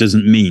happens to them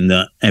doesn't mean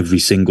that every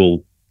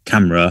single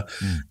camera,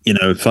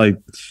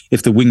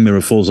 if the wing mirror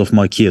falls off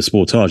my Kia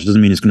Sportage,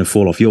 doesn't mean it's going to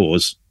fall off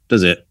yours,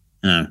 does it?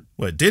 No.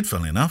 Well, it did,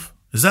 funnily enough.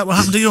 Is that what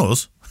happened to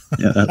yours?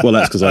 Yeah, well,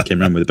 that's because I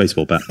came around with a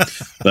baseball bat.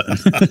 But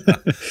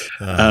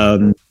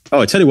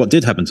I tell you what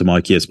did happen to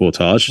my Kia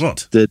Sportage.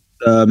 What? The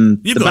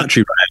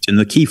battery ran in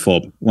the key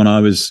fob when I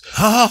was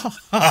to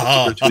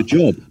go to a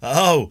job.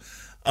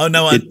 Oh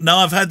no! No,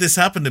 I've had this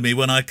happen to me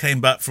when I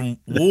came back from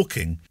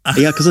walking.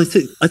 Yeah, because I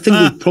think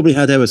we probably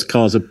had our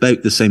cars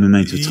about the same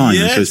amount of time,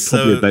 so it's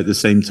probably about the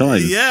same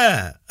time.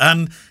 Yeah,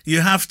 and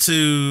you have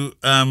to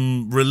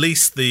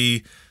release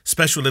the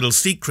special little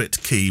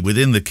secret key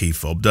within the key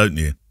fob, don't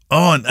you?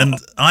 Oh, and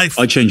I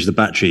changed the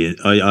battery.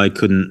 I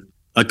couldn't.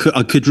 I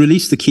could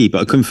release the key,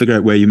 but I couldn't figure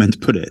out where you meant to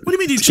put it. What do you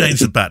mean you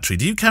changed the battery?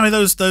 Do you carry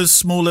those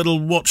small little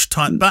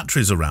watch-type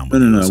batteries around?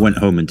 No. I went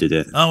home and did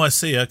it. Oh, I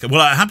see. Okay. Well,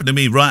 it happened to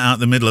me right out in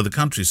the middle of the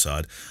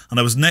countryside, and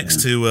I was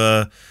next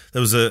to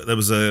there was a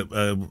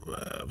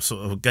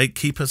sort of a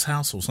gatekeeper's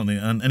house or something.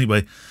 And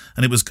anyway,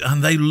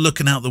 and they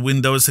looking out the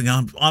window and saying,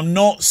 "I'm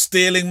not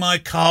stealing my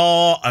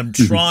car. I'm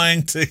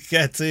trying to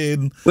get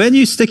in." Where do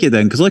you stick it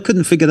then? Because I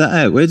couldn't figure that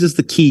out. Where does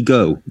the key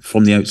go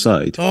from the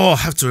outside? Oh, I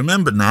have to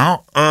remember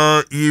now.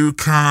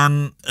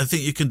 I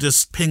think you can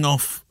just ping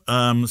off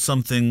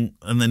something,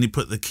 and then you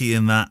put the key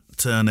in that,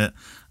 turn it,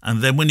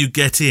 and then when you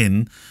get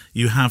in,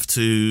 you have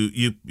to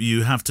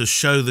you have to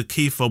show the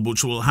key fob,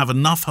 which will have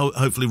enough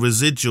hopefully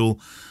residual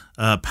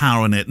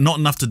power in it, not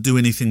enough to do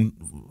anything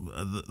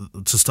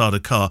to start a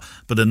car,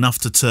 but enough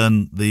to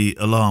turn the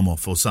alarm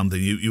off or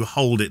something. You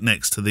hold it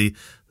next to the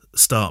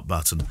start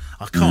button.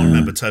 I can't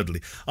remember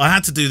totally. I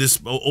had to do this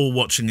all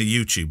watching a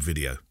YouTube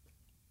video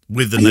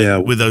with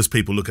with those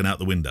people looking out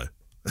the window.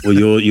 Well,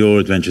 your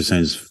adventure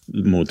sounds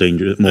more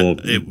dangerous.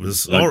 It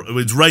was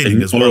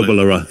raining as well.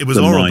 It was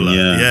horrible.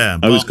 Mine, yeah.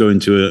 I was going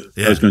to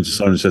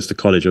Cirencester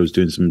College. I was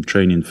doing some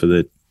training for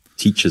the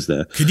teachers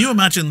there. Can you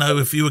imagine though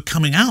if you were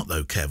coming out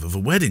though, Kev, of a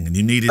wedding and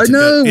you needed to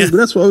go? Yeah.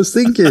 That's what I was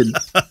thinking.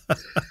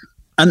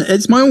 And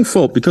it's my own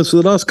fault because for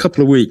the last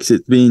couple of weeks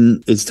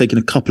it's taken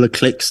a couple of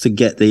clicks to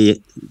get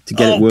it working.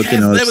 Kev, I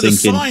was there were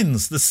thinking,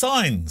 the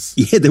signs.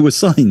 Yeah, there were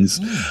signs.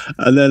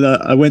 And then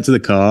I went to the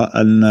car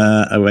and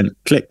I went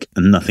click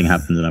and nothing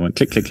happened. And I went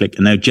click, click, click.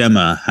 And now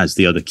Gemma has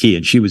the other key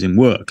and she was in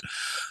work.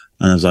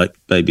 And I was like,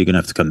 babe, you're going to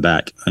have to come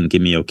back and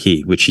give me your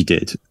key, which she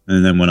did.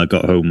 And then when I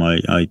got home,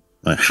 I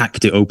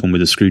hacked it open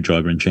with a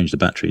screwdriver and changed the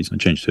batteries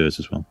and changed hers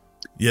as well.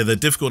 Yeah, they're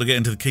difficult to get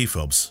into the key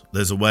fobs.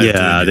 There's a way of doing it.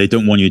 Yeah, they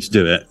don't want you to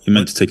do it. You're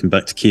meant to take them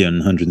back to Kia and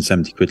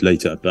 170 quid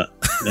later, but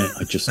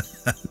I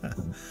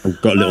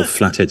got a little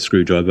flathead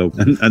screwdriver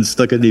and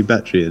stuck a new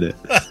battery in it.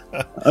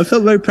 I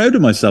felt very proud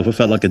of myself. I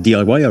felt like a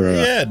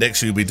DIYer. Yeah,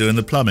 next you'll be doing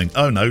the plumbing.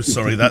 Oh, no,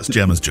 sorry, that's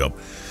Gemma's job.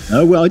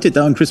 Oh, well, I did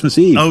that on Christmas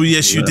Eve. Oh,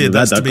 yes, you did.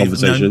 That's that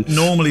conversation.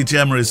 Normally,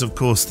 Gemma is, of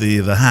course,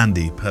 the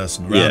handy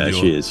person around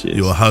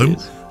your home.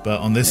 But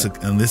on this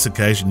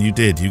occasion, you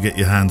did. You got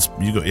your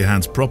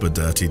hands proper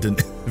dirty,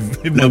 didn't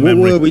you? Now, what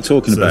were we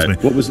talking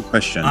about? What was the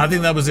question? I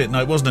think that was it. No,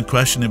 it wasn't a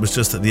question. It was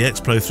just that the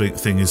X-Pro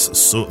thing is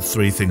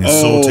sorted.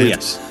 Oh,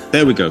 yes.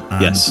 There we go.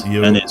 And yes,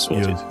 and it's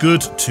sorted. You're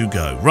good to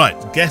go. Right,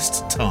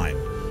 guest time.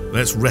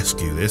 Let's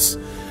rescue this.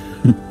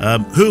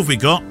 Who have we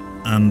got?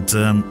 And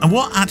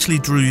what actually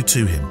drew you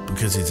to him?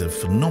 Because he's a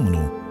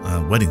phenomenal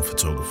wedding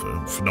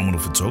photographer, phenomenal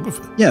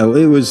photographer. Yeah,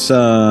 it was.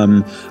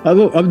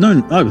 I've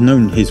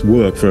known his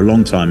work for a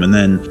long time, and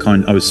then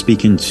I was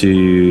speaking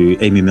to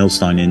Amy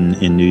Milstein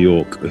in New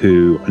York,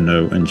 who I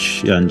know, and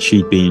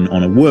she'd been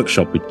on a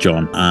workshop with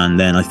John, and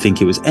then I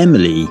think it was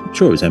Emily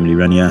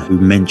Renier, who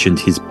mentioned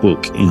his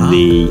book in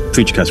the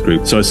FeatureCast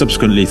group. So I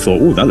subsequently thought,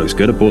 oh, that looks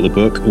good. I bought the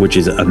book, which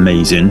is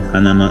amazing,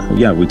 and then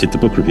we did the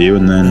book review,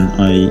 and then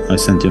I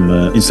sent him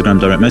an Instagram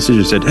direct message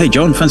and said, hey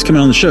John, thanks for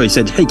coming on the show. He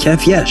said, hey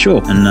Kev, yeah,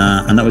 sure, and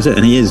that was it.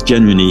 And he is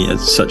genuinely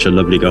such a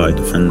lovely guy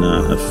and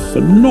a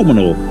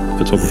phenomenal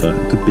photographer,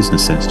 good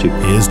business sense too.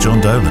 He is John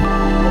Dolan.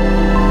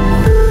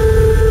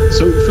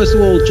 So first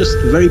of all, just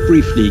very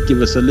briefly,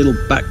 give us a little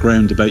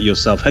background about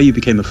yourself, how you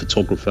became a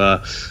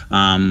photographer,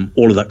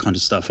 all of that kind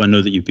of stuff. I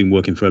know that you've been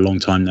working for a long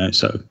time now.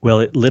 Well,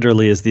 it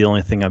literally is the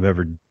only thing I've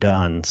ever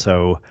done.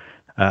 So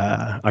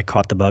I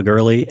caught the bug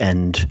early,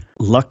 and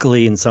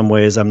luckily in some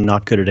ways I'm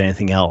not good at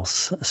anything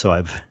else. So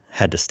I've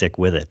had to stick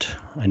with it.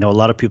 I know a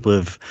lot of people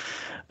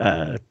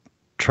have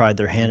tried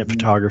their hand at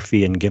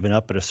photography and given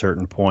up at a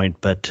certain point,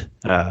 but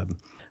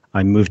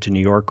I moved to New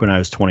York when I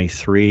was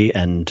 23,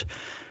 and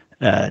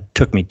it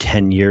took me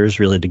 10 years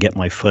really to get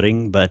my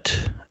footing,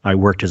 but I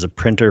worked as a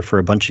printer for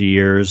a bunch of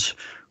years,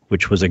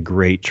 which was a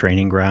great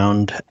training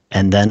ground.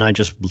 And then I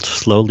just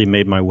slowly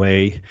made my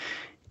way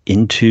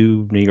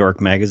into New York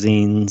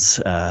magazines,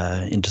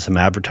 into some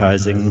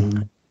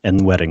advertising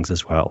and weddings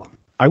as well.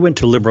 I went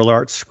to liberal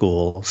arts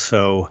school,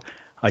 so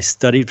I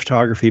studied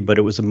photography, but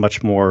it was a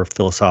much more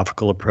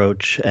philosophical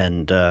approach,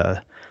 and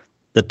the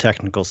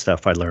technical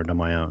stuff I learned on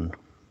my own,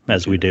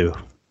 as we do.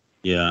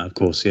 Yeah, of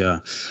course, yeah.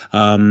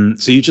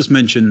 So you just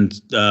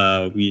mentioned,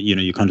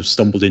 you kind of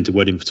stumbled into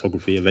wedding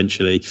photography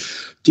eventually.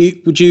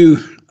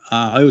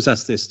 I always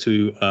ask this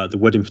to the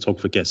wedding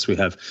photographer guests we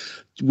have,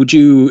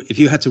 if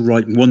you had to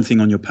write one thing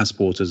on your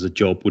passport as a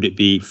job, would it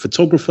be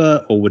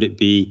photographer or would it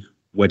be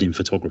wedding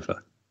photographer?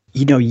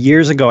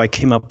 Years ago, I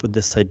came up with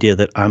this idea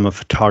that I'm a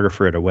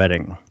photographer at a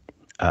wedding.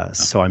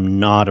 So I'm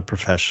not a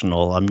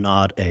professional. I'm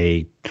not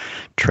a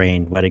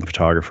trained wedding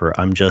photographer.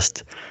 I'm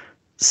just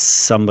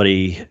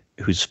somebody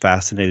who's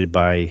fascinated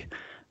by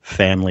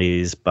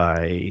families,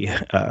 by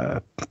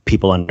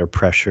people under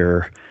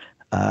pressure.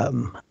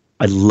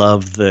 I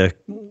love the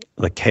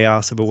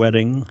chaos of a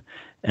wedding,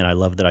 and I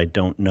love that I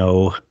don't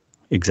know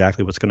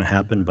exactly what's going to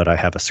happen, but I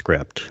have a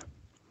script.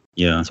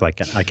 Yeah. So I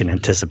can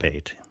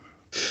anticipate.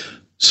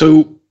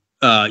 So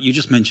you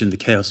just mentioned the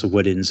chaos of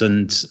weddings,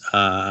 and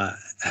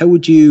how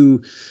would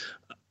you?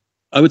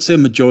 I would say a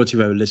majority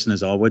of our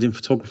listeners are wedding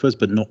photographers,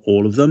 but not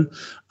all of them.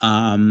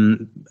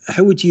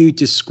 How would you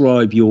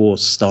describe your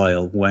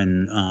style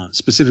when,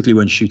 specifically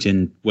when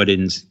shooting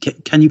weddings?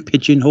 Can you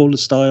pigeonhole a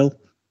style?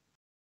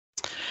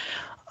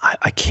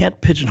 I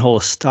can't pigeonhole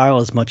a style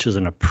as much as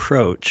an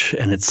approach,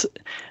 and it's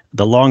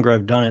the longer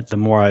I've done it, the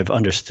more I've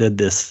understood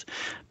this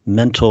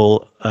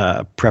mental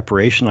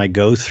preparation I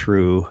go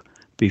through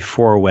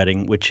before a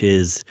wedding, which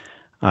is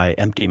I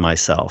empty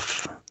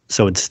myself.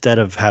 So instead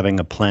of having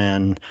a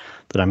plan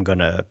that I'm going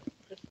to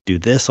do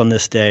this on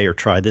this day or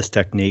try this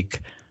technique,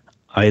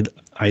 I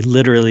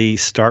literally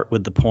start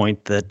with the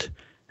point that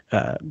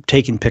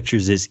taking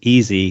pictures is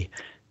easy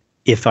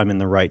if I'm in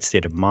the right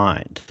state of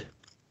mind.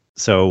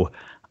 So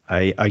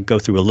I go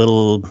through a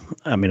little,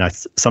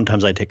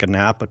 sometimes I take a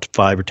nap, a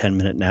 5 or 10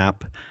 minute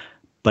nap,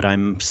 but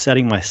I'm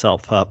setting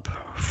myself up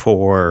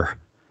for,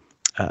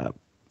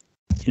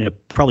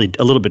 probably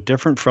a little bit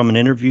different from an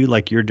interview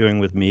like you're doing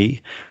with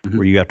me,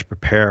 where you have to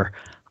prepare.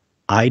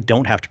 I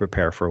don't have to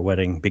prepare for a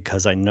wedding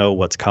because I know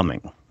what's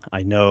coming.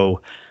 I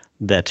know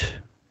that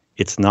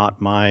it's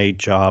not my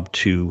job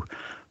to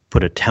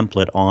put a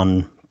template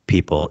on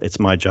people. It's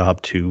my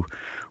job to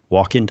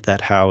walk into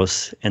that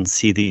house and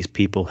see these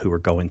people who are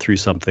going through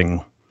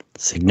something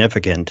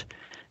significant,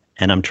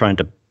 and I'm trying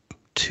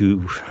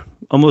to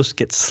almost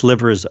get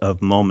slivers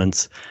of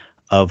moments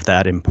of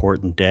that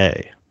important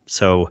day.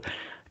 So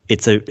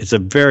it's a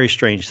very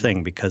strange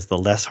thing, because the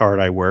less hard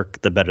I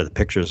work, the better the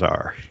pictures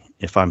are.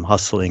 If I'm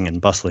hustling and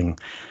bustling,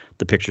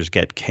 the pictures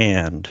get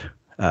canned.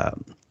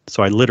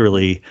 So I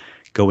literally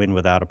go in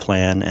without a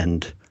plan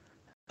and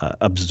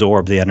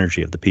absorb the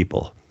energy of the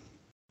people.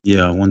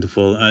 Yeah,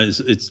 wonderful. It's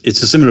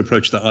a similar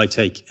approach that I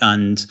take,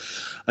 and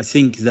I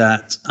think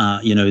that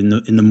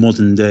in the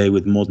modern day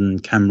with modern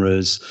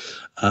cameras,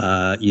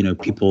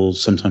 people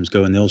sometimes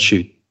go and they'll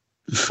shoot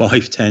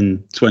 5,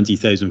 10,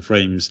 20,000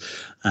 frames,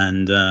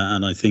 and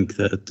I think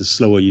that the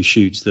slower you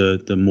shoot,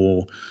 the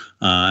more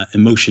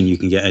emotion you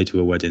can get out of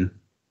a wedding.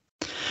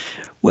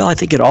 Well, I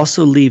think it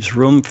also leaves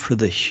room for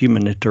the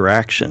human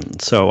interaction.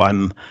 So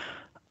I'm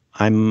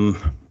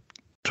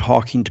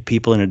talking to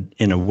people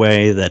in a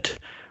way that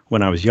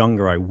when I was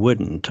younger I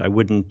wouldn't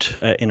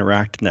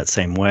interact in that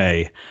same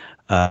way.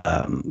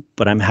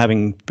 But I'm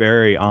having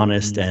very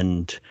honest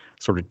and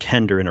sort of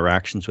tender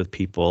interactions with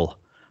people,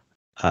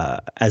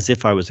 as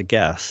if I was a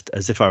guest,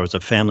 as if I was a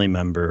family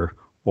member,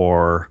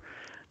 or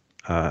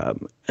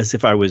as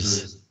if I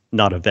was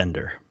not a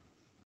vendor.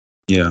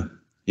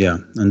 Yeah,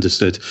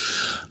 understood.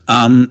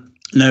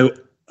 Now,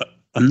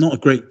 I'm not a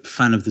great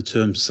fan of the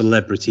term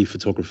celebrity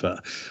photographer,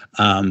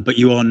 but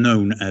you are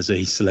known as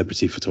a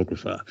celebrity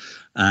photographer,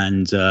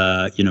 and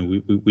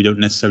we don't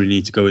necessarily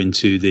need to go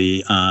into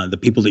the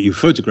people that you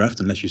photographed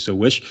unless you so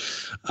wish.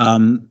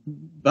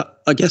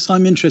 But I guess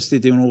I'm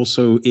interested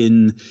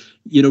in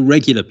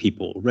regular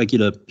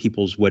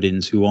people's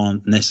weddings who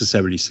aren't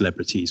necessarily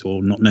celebrities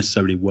or not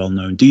necessarily well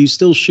known. Do you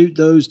still shoot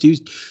those? Do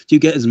you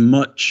get as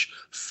much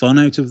fun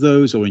out of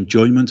those, or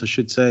enjoyment, I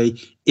should say,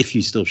 if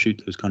you still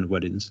shoot those kind of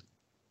weddings?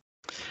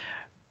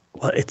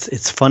 Well,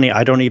 it's funny.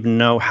 I don't even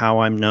know how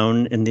I'm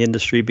known in the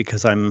industry,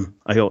 because I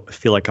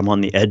feel like I'm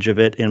on the edge of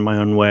it in my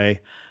own way.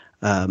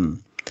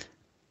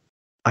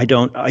 I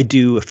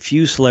do a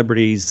few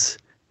celebrities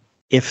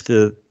if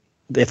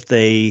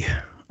they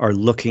are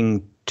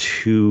looking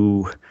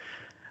to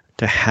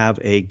have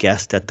a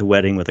guest at the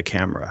wedding with a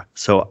camera.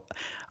 So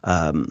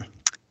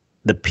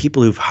the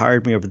people who've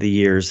hired me over the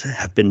years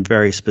have been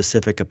very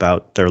specific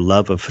about their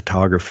love of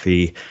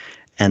photography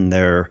and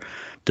their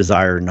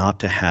desire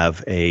not to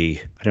have I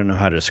don't know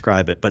how to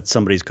describe it, but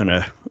somebody's going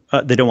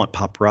to, they don't want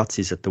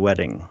paparazzis at the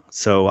wedding.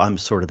 So I'm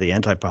sort of the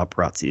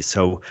anti-paparazzi.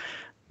 So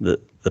the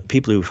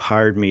people who've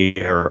hired me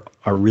are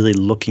really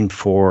looking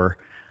for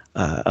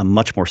a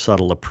much more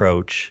subtle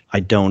approach. I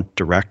don't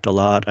direct a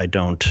lot. I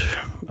don't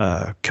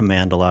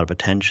command a lot of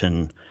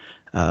attention.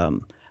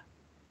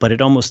 But it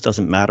almost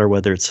doesn't matter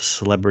whether it's a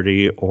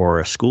celebrity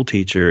or a school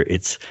teacher.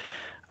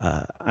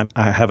 I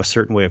have a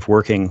certain way of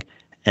working,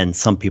 and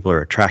some people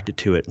are attracted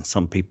to it, and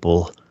some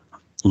people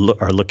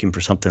are looking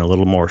for something a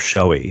little more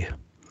showy.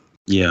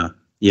 Yeah,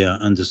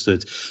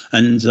 understood.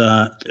 And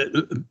a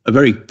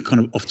very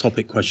kind of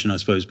off-topic question, I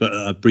suppose, but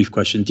a brief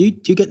question. Do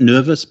you get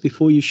nervous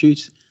before you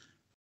shoot?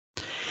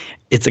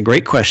 It's a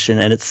great question,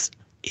 and it's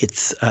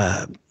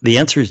the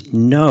answer is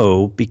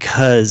no,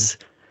 because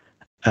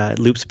it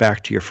loops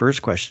back to your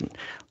first question.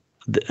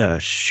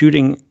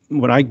 Shooting,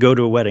 when I go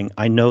to a wedding,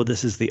 I know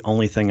this is the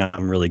only thing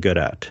I'm really good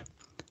at.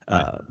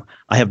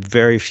 I have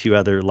very few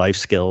other life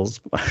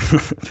skills.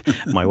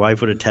 My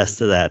wife would attest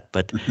to that.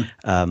 But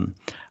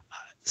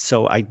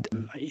so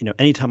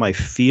anytime I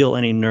feel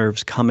any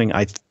nerves coming,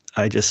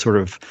 I just sort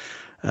of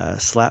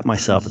slap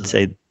myself and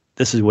say,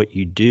 this is what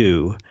you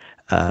do.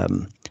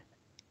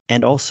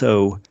 And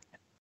also,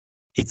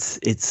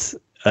 it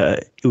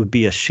would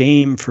be a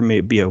shame for me,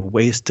 it'd be a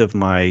waste of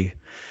my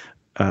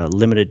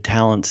limited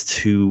talents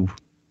to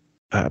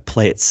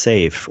play it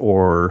safe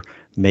or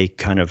make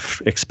kind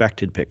of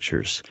expected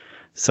pictures.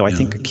 So I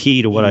think a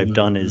key to what I've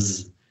done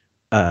is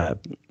I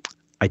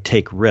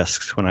take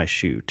risks when I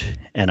shoot,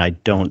 and I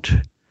don't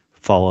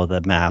follow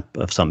the map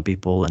of some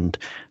people, and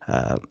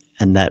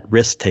that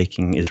risk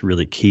taking is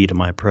really key to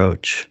my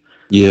approach.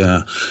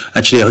 Yeah,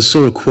 actually, I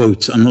saw a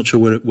quote. I'm not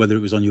sure whether it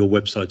was on your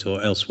website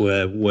or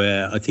elsewhere,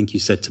 where I think you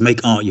said to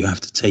make art, you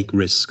have to take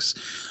risks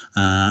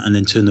and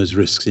then turn those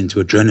risks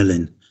into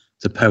adrenaline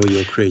to power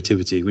your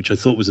creativity, which I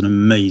thought was an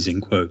amazing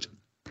quote.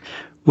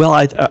 Well,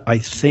 I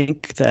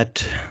think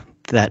that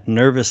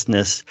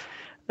nervousness,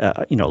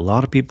 a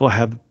lot of people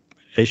have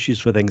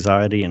issues with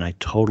anxiety, and I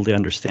totally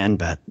understand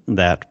that.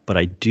 But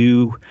I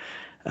do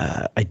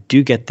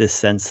get this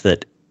sense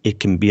that it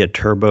can be a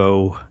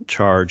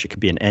turbocharge. It could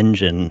be an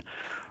engine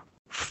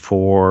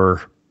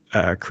for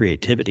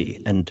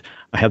creativity. And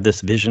I have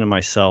this vision of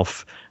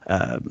myself.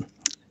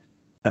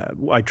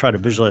 I try to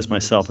visualize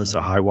myself as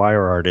a high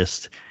wire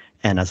artist.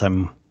 And as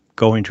I'm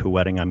going to a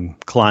wedding, I'm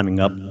climbing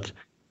up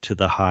to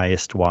the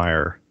highest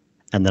wire,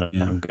 and then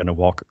I'm going to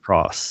walk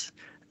across.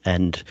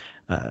 And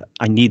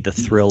I need the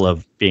thrill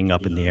of being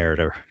up in the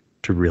air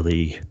to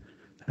really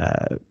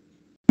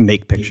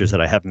make pictures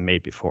that I haven't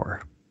made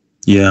before.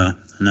 Yeah,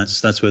 and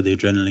that's where the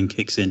adrenaline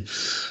kicks in.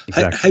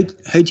 Exactly.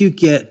 How do you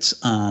get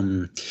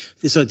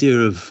this idea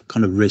of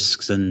kind of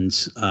risks and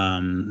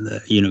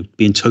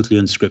being totally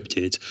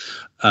unscripted?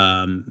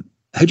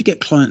 How do you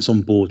get clients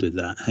on board with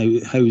that?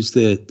 How's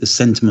the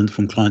sentiment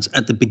from clients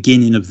at the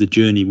beginning of the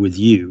journey with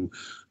you?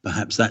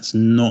 Perhaps that's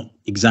not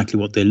exactly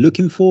what they're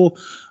looking for,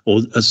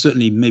 or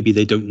certainly maybe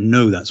they don't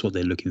know that's what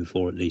they're looking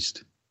for, at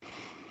least.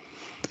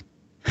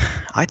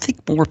 I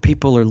think more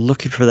people are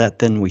looking for that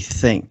than we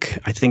think.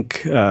 I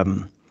think, I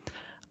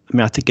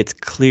think it's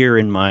clear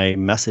in my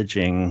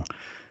messaging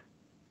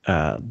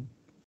that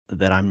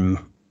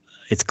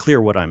it's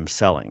clear what I'm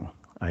selling.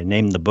 I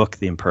named the book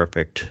The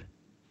Imperfect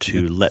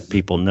to let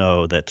people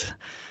know that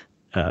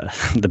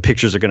the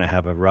pictures are going to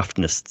have a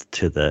roughness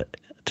to the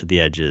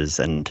edges,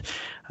 and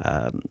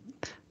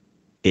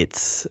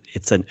it's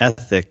an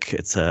ethic,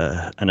 it's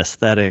an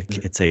aesthetic,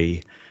 it's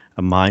a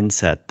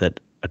mindset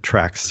that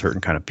attracts a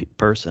certain kind of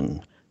person.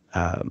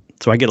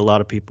 So I get a lot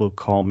of people who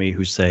call me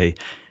who say,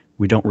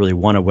 we don't really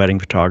want a wedding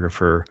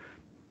photographer,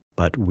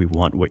 but we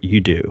want what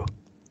you do.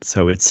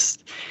 So it's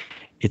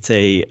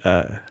a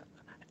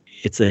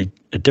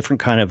different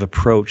kind of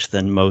approach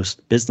than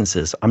most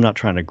businesses. I'm not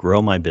trying to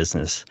grow my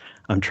business.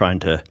 I'm trying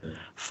to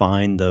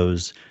find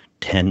those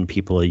 10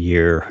 people a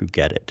year who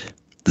get it.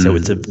 So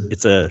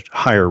it's a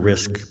higher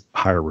risk,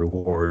 higher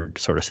reward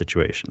sort of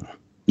situation.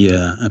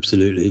 Yeah,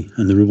 absolutely.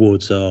 And the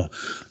rewards are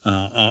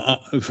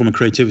from a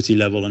creativity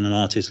level and an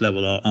artist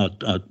level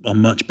are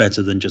much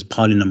better than just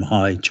piling them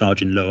high,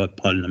 charging lower,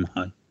 piling them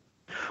high.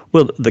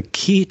 Well, the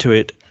key to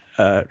it,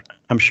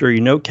 I'm sure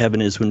you know,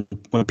 Kevin, is when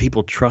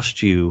people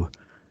trust you,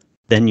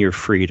 then you're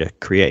free to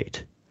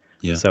create.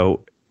 Yeah.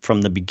 So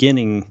from the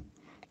beginning,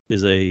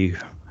 there's a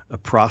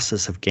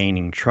process of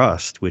gaining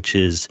trust, which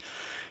is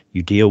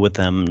you deal with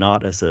them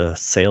not as a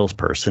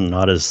salesperson,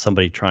 not as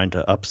somebody trying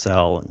to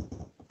upsell and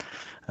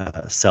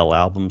sell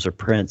albums or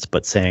prints,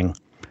 but saying,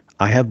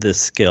 I have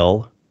this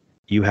skill,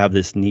 you have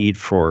this need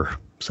for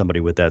somebody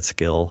with that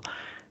skill.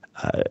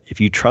 If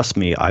you trust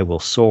me, I will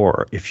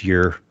soar. If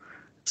you're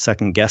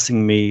second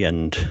guessing me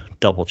and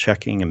double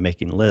checking and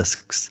making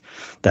lists,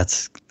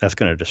 that's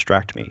going to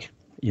distract me.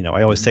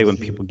 I always say when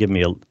people give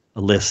me a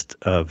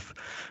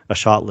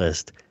shot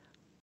list,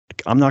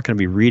 I'm not going to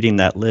be reading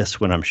that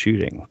list when I'm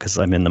shooting because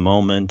I'm in the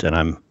moment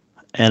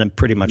and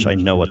pretty much I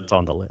know what's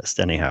on the list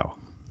anyhow.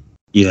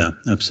 Yeah,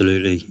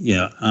 absolutely.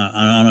 Yeah,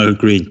 I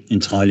agree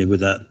entirely with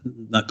that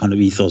kind of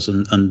ethos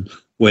and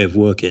way of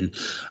working.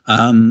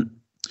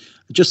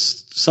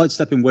 Just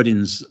sidestepping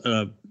weddings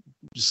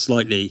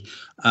slightly.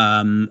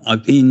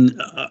 I've been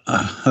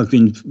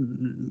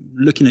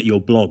looking at your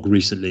blog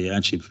recently.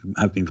 Actually,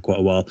 have been for quite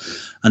a while,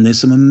 and there's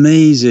some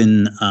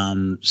amazing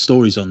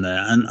stories on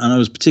there. And I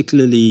was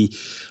particularly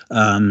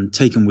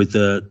taken with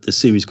the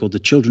series called "The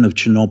Children of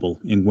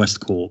Chernobyl" in West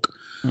Cork.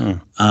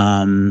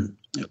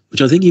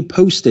 Which I think you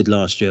posted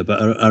last year,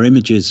 but our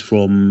images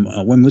from,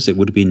 when was it?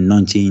 Would have been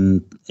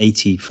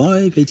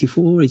 1985,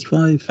 84,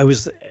 85? It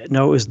was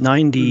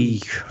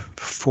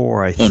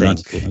 94, I think.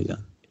 94, yeah.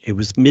 It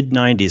was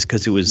mid-90s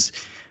because it was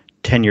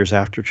 10 years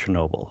after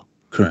Chernobyl.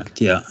 Correct,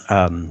 yeah.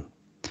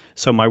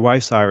 So my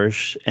wife's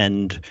Irish,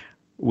 and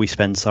we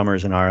spend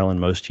summers in Ireland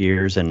most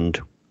years, and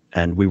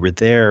we were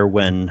there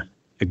when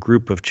a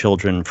group of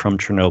children from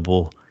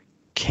Chernobyl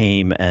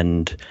came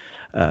and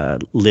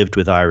lived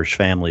with Irish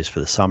families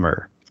for the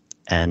summer.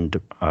 And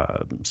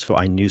so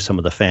I knew some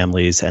of the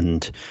families,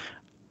 and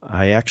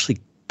I actually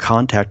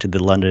contacted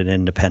the London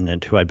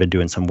Independent, who I'd been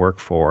doing some work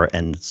for,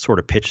 and sort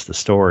of pitched the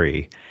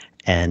story.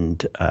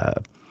 And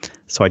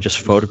So I just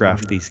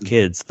photographed these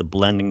kids, the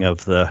blending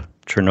of the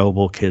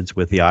Chernobyl kids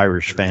with the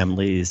Irish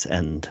families,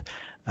 and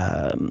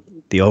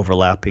the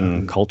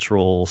overlapping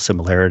cultural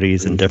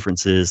similarities and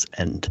differences.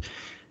 And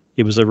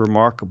it was a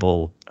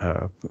remarkable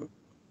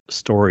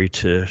story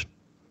to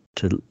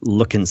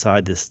look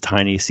inside this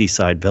tiny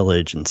seaside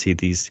village and see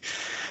these,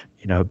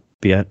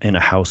 be in a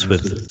house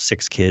with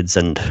 6 kids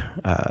and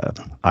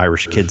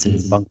Irish kids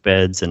in bunk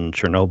beds and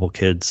Chernobyl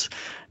kids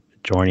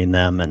joining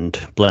them and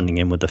blending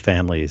in with the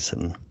families.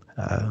 And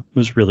it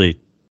was really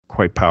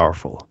quite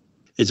powerful.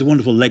 It's a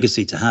wonderful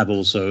legacy to have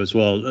also as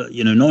well,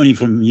 not only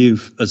from you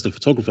as the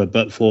photographer,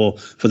 but for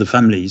the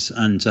families,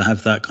 and to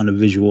have that kind of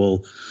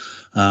visual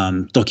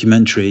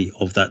documentary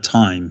of that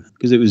time,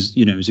 because it was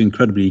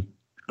incredibly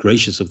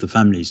gracious of the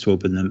families to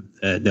open them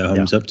their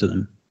homes up to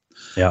them.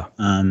 Yeah.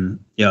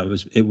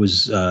 It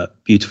was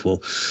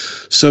beautiful.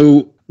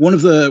 So one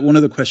of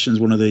the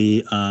questions one of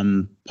the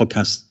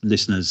podcast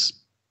listeners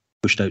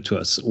pushed out to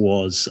us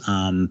was,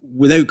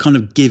 without kind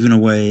of giving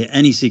away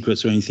any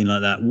secrets or anything like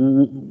that,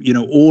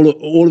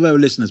 all of our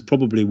listeners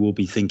probably will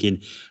be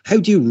thinking, how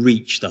do you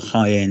reach the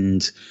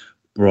high-end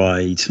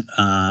bride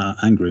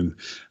and groom?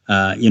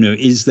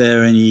 Is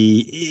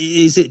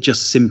it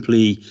just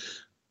simply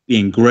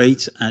being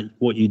great at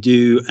what you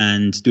do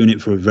and doing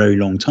it for a very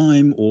long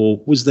time, or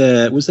was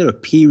there a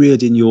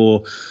period in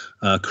your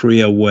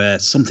career where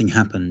something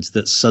happened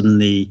that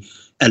suddenly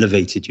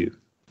elevated you?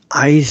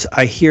 I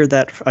hear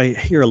that. I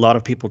hear a lot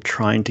of people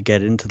trying to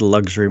get into the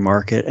luxury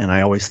market, and I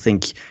always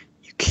think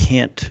you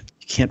can't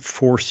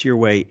force your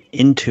way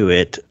into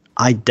it.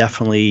 I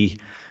definitely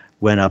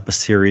went up a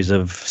series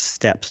of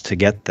steps to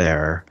get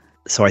there.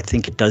 So I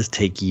think it does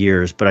take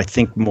years, but I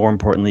think more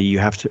importantly, you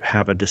have to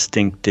have a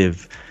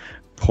distinctive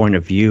point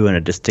of view and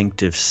a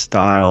distinctive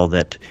style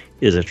that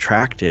is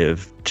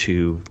attractive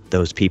to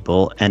those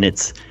people. And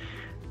it's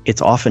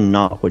often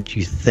not what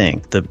you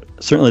think.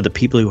 Certainly the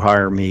people who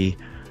hire me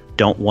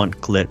don't want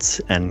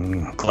glitz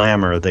and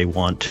glamour. They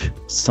want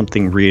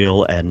something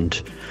real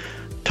and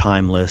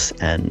timeless,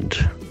 and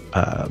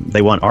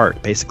they want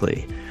art,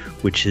 basically,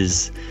 which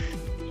is,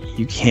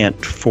 you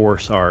can't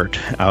force art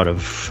out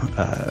of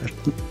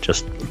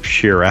just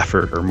sheer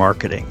effort or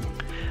marketing.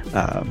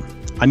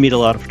 I meet a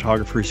lot of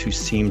photographers who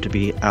seem to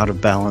be out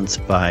of balance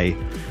by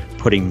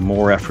putting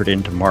more effort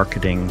into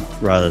marketing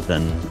rather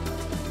than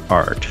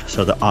art.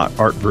 So the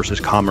art versus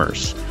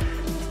commerce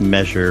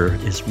measure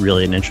is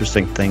really an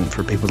interesting thing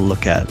for people to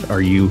look at.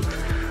 Are you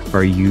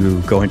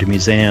going to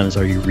museums?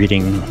 Are you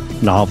reading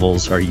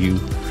novels? Are you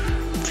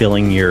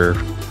refilling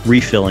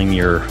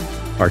your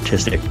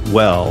artistic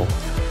well,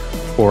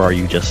 or are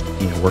you just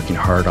working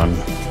hard on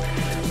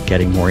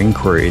getting more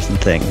inquiries and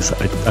things?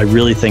 I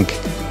really think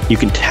you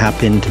can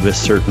tap into a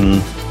certain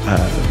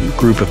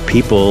group of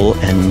people,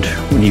 and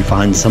when you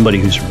find somebody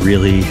who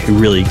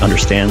really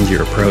understands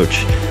your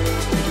approach,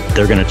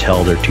 they're going to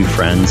tell their 2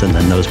 friends, and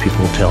then those people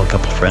will tell a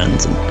couple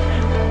friends, and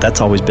that's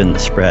always been the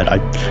spread.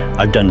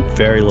 I've done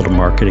very little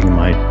marketing in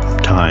my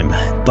time,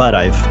 but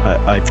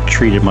I've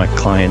treated my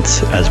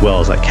clients as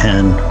well as I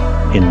can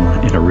in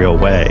a real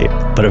way,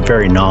 but a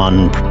very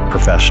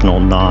non-professional,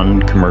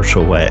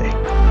 non-commercial way.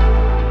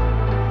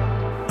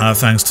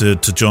 Thanks to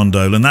John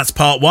Dolan. That's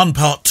part 1.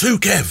 Part 2,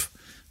 Kev,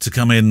 to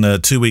come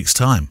in 2 weeks'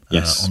 time.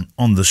 Yes.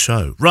 On the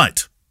show.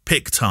 Right,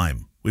 pick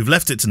time. We've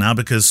left it to now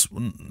because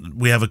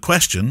we have a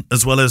question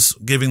as well as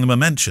giving them a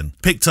mention.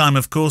 Pick Time,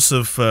 of course,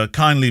 have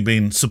kindly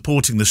been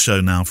supporting the show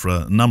now for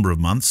a number of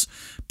months.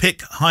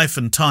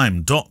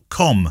 pick-time.com.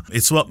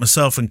 It's what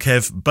myself and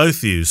Kev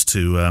both use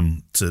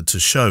to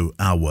show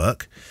our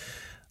work.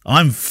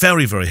 I'm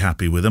very, very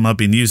happy with them. I've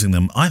been using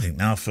them, I think,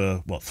 now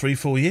for,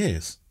 3-4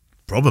 years?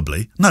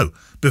 Probably. No,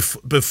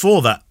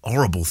 before that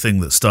horrible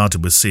thing that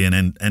started with C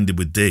and ended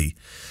with D.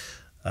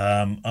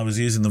 I was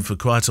using them for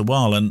quite a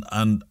while,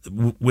 and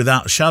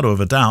without a shadow of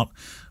a doubt,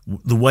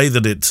 the way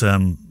that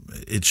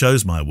it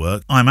shows my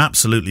work, I'm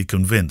absolutely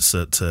convinced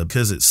that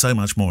because it's so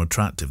much more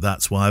attractive,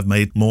 that's why I've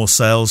made more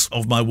sales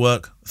of my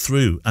work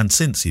through and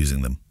since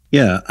using them.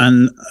 Yeah,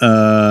 and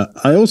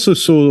I also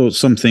saw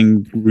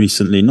something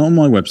recently, not on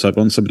my website,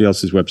 but on somebody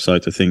else's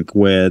website, I think,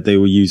 where they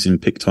were using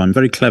PickTime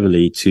very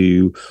cleverly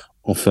to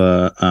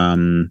offer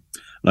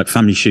like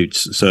family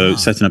shoots. So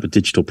setting up a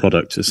digital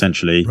product,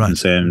 essentially, and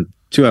saying,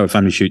 2-hour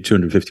family shoot,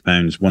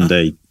 £250, 1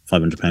 day,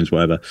 £500,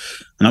 whatever.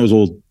 And that was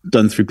all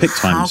done through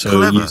PickTime. How so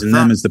clever. using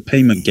them as the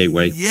payment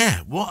gateway.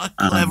 Yeah, what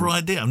a clever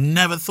idea. I've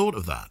never thought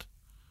of that.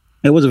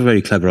 It was a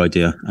very clever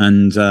idea.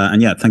 And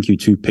yeah, thank you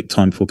to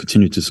PickTime for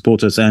continuing to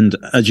support us. And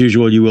as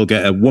usual, you will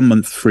get a 1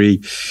 month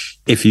free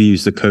if you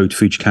use the code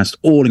FutureCast,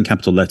 all in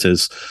capital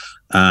letters.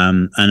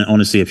 And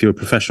honestly, if you're a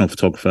professional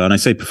photographer, and I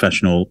say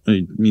professional,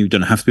 you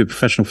don't have to be a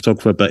professional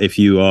photographer, but if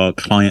you are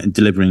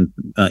delivering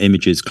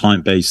images,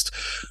 client-based,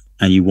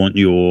 and you want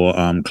your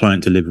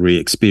client delivery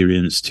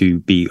experience to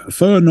be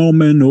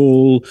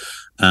phenomenal,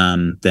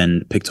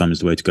 then PickTime is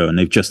the way to go. And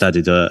they've just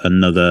added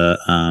another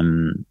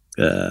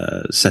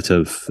set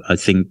of, I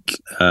think,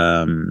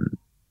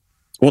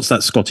 what's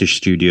that Scottish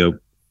studio?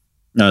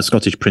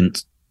 Scottish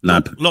Print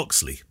Lab.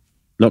 Loxley.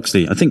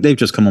 I think they've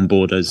just come on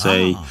board as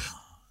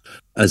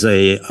as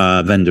a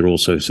vendor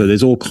also. So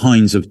there's all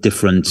kinds of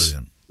different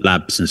Brilliant.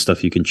 labs and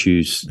stuff you can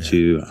choose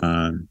to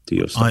do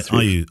your stuff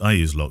through. I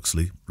use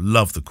Loxley.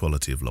 Love the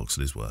quality of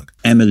Loxley's work.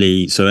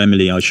 Emily,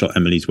 I shot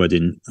Emily's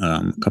wedding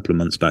a couple of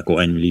months back,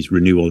 or Emily's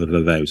renewal of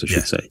her vows, I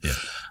should say. Yeah.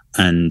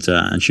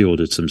 And she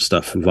ordered some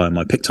stuff via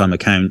my PicTime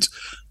account.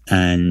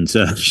 And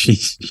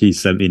she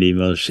sent me an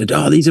email. She said,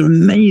 "Oh, these are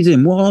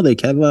amazing. What are they,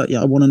 Kev?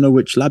 Yeah, I want to know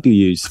which lab you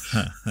use."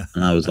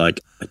 And I was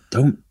like, "I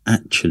don't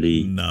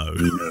actually know."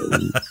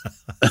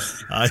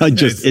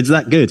 It's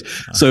that good.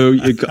 So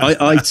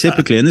I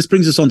typically, and this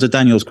brings us on to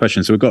Daniel's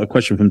question. So we've got a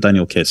question from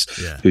Daniel Kiss,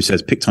 who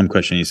says, PicTime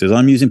question. He says,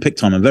 "I'm using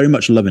PicTime. I'm very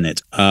much loving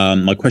it.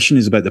 My question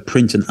is about the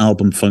print and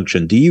album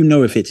function. Do you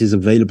know if it is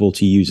available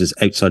to users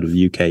outside of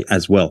the UK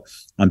as well?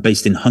 I'm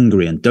based in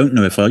Hungary and don't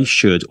know if I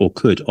should or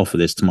could offer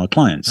this to my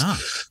clients."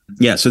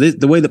 Yeah, so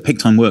the way that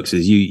PicTime works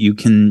is you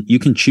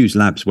can choose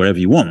labs wherever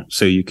you want.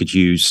 So you could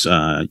use,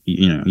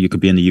 you could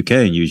be in the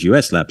UK and use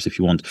US labs if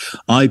you want.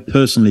 I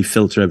personally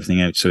filter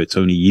everything out, so it's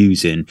only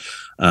using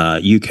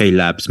UK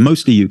labs,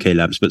 mostly UK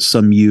labs, but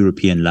some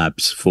European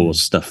labs for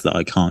stuff that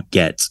I can't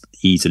get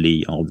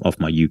easily off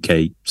my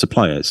UK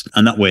suppliers.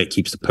 And that way it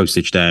keeps the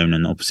postage down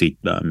and obviously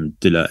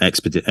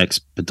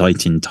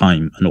expediting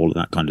time and all of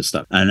that kind of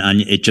stuff.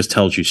 And it just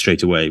tells you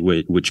straight away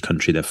which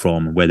country they're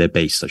from, where they're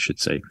based, I should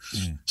say.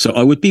 So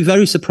I would be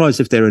very surprised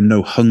if there are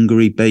no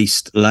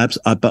Hungary-based labs.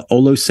 But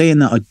although saying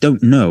that, I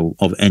don't know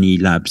of any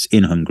labs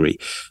in Hungary.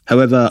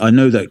 However, I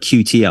know that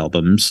QT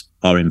albums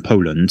are in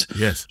Poland.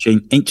 Yes,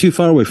 ain't too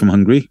far away from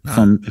Hungary, if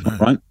I'm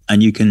right.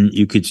 And you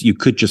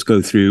could just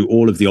go through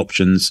all of the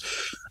options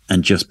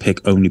and just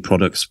pick only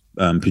products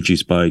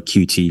produced by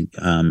QT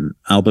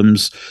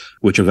albums,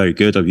 which are very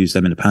good. I've used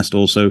them in the past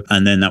also,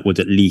 and then that would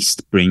at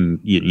least bring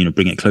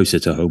it closer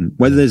to home.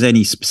 Whether there's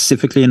any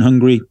specifically in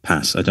Hungary,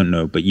 pass. I don't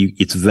know, but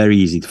it's very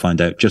easy to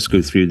find out. Just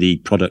go through the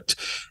product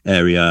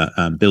area,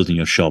 building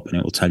your shop, and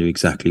it will tell you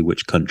exactly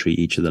which country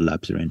each of the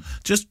labs are in.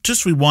 Just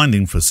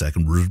rewinding for a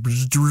second.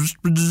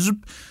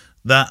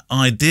 That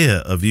idea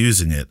of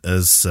using it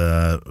as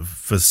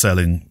for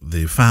selling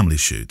the family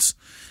shoots.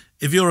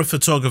 If you're a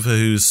photographer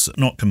who's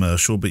not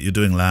commercial, but you're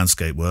doing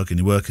landscape work and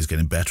your work is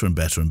getting better and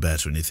better and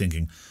better, and you're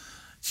thinking,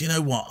 do you know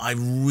what? I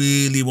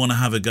really want to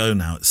have a go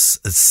now at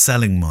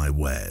selling my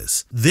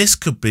wares. This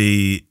could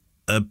be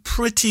a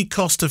pretty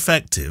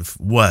cost-effective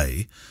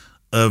way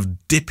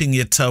of dipping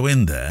your toe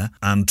in there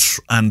and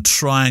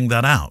trying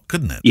that out,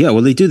 couldn't it? Yeah,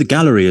 well, they do the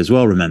gallery as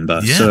well, remember?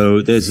 Yeah.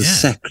 So there's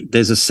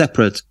a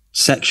separate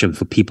section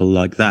for people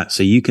like that.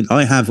 So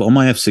I have on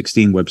my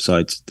F16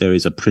 website, there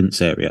is a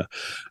prints area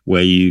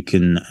where you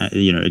can,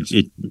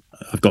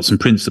 I've got some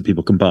prints that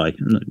people can buy.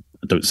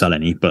 I don't sell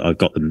any, but I've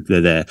got them.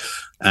 They're there.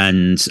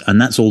 And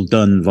that's all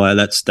done via,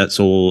 that's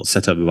all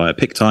set up via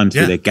PicTime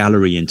through their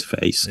gallery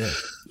interface. Yeah.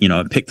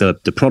 I pick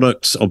the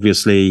products,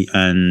 obviously,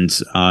 and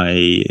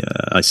I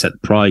set the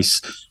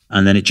price.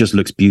 And then it just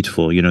looks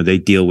beautiful. They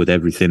deal with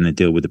everything. They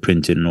deal with the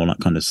printing and all that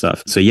kind of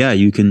stuff. So yeah,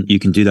 you can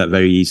do that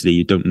very easily.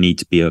 You don't need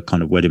to be a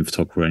kind of wedding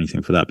photographer or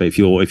anything for that. But if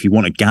you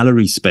want a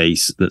gallery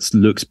space that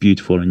looks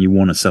beautiful and you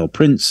want to sell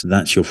prints,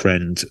 that's your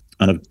friend.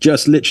 And I've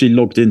just literally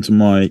logged into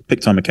my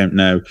PicTime account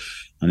now,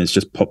 and it's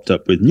just popped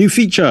up with new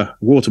feature,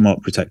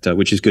 watermark protector,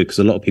 which is good because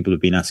a lot of people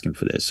have been asking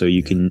for this. So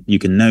you can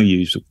now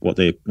use what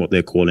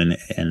they're calling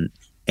an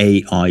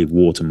AI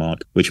watermark,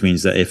 which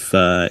means that if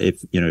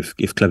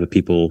clever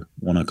people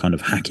want to kind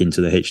of hack into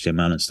the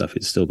HTML and stuff,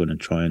 it's still going to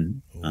try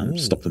and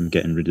stop them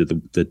getting rid of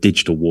the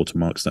digital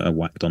watermarks that are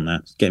whacked on there.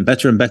 It's getting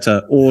better and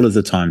better all of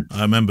the time.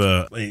 I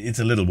remember it's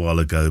a little while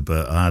ago,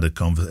 but I had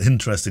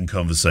interesting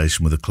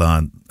conversation with a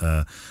client,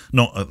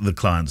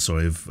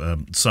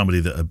 somebody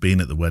that had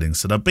been at the wedding.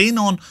 Said, I've been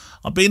on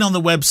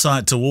the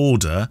website to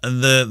order,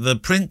 and the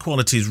print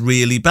quality is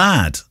really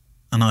bad.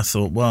 And I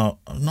thought, well,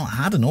 I've not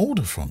had an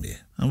order from you.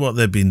 And what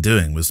they'd been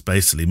doing was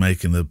basically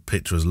making the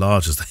picture as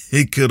large as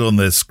they could on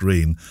their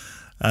screen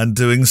and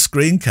doing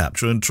screen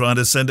capture and trying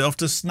to send it off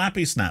to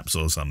Snappy Snaps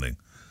or something.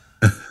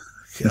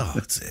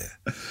 God,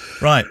 dear.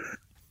 Right.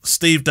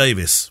 Steve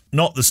Davis,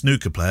 not the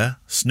snooker player.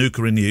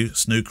 Snooker in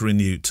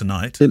you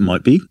tonight. It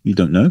might be. You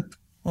don't know.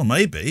 Well,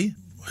 maybe.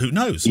 Who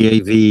knows?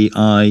 Davies.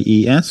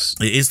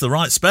 It is the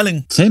right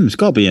spelling. It's him. It's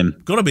got to be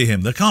him. Got to be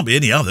him. There can't be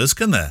any others,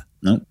 can there?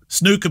 No.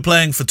 Snooker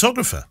playing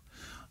photographer.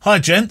 Hi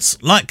gents,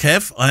 like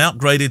Kev, I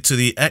upgraded to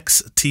the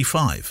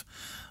XT5.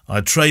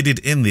 I traded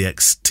in the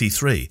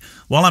XT3.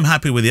 While I'm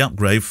happy with the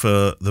upgrade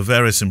for the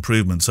various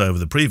improvements over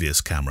the previous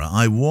camera,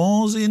 I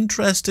was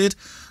interested,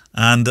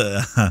 and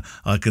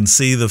I can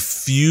see the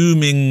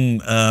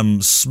fuming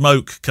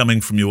smoke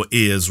coming from your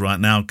ears right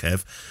now,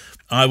 Kev.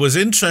 I was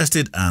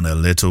interested and a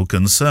little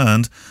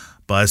concerned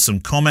by some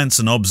comments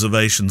and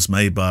observations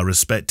made by a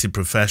respected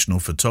professional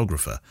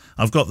photographer.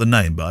 I've got the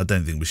name, but I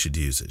don't think we should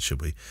use it,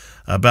 should we?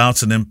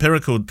 About an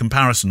empirical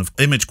comparison of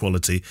image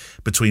quality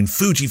between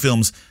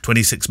Fujifilm's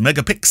 26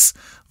 megapixel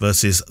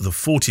versus the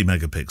 40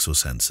 megapixel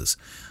sensors,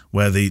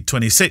 where the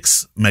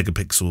 26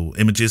 megapixel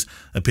images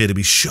appear to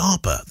be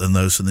sharper than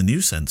those from the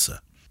new sensor.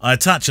 I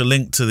attach a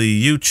link to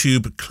the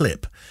YouTube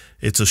clip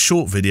It's a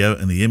short video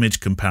and the image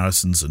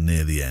comparisons are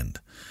near the end.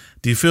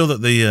 Do you feel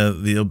that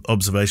the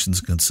observations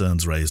and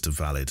concerns raised are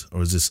valid,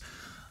 or is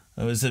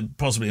it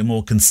possibly a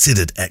more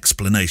considered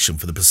explanation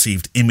for the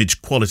perceived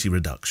image quality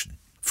reduction?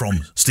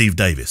 From Steve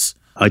Davis.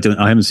 I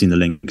haven't seen the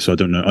link, so I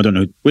don't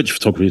know which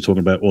photography you're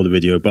talking about or the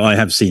video, but I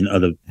have seen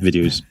other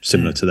videos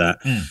similar to that.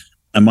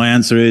 And my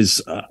answer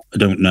is I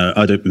don't know.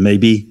 I don't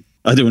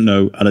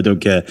know, and I don't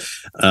care.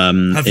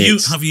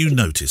 Have you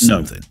noticed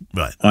something?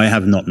 No, right. I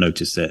have not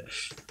noticed it.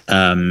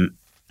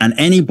 And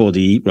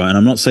anybody, right, and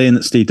I'm not saying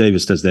that Steve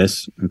Davis does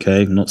this,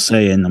 okay? I'm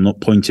not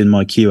pointing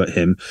my cue at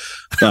him,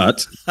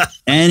 but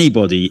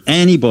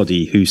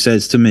anybody who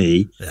says to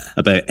me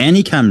about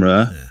any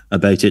camera,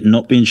 about it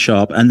not being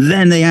sharp, and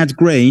then they add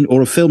grain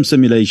or a film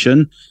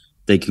simulation,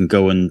 they can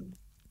go and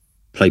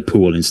play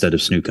pool instead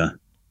of snooker.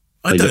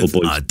 I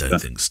don't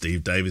think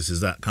Steve Davis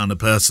is that kind of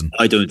person.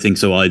 I don't think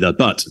so either.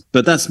 But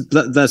that's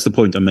the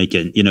point I'm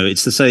making. You know,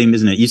 it's the same,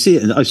 isn't it? You see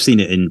it. I've seen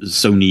it in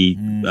Sony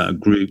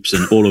groups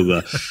and all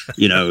over.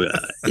 You know,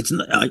 it's.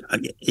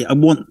 I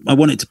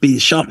want it to be the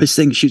sharpest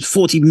thing. It shoots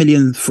 40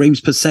 million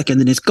frames per second,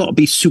 and it's got to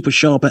be super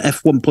sharp at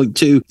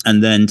f1.2.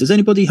 And then, does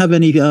anybody have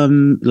any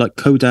like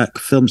Kodak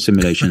film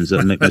simulations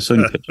that make my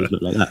Sony pictures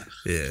look like that?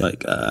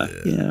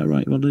 Yeah.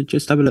 Right. Well,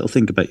 just have a little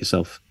think about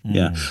yourself.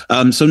 Yeah.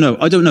 So no,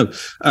 I don't know.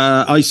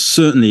 I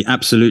certainly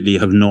absolutely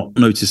have not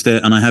noticed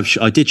it, and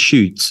I did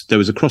shoot. There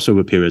was a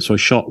crossover period, so I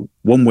shot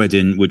one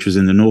wedding which was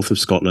in the north of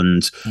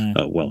Scotland,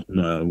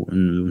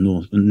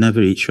 north,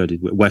 never each I did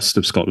west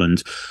of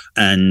Scotland,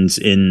 and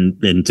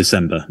in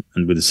December,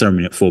 and with the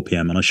ceremony at 4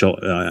 p.m. and I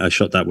shot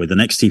that with an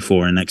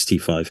XT4 and an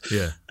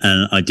XT5.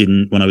 And I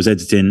didn't, when I was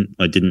editing,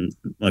 I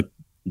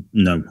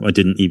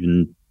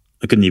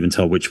couldn't even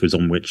tell which was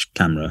on which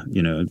camera.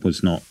 You know, it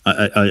was not.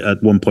 I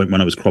at one point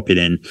when I was cropping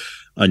in,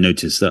 I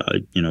noticed that I,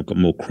 got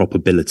more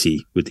croppability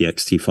with the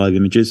XT5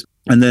 images.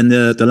 And then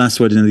the last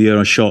wedding of the year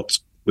I shot,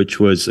 which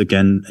was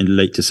again in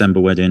late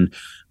December wedding,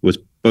 was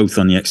both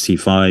on the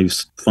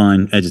XT5s.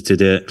 Fine, edited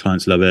it.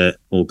 Clients love it.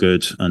 All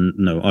good. And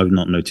no, I've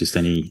not noticed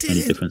any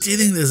difference. Do you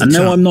think there's a and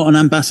no, I'm not an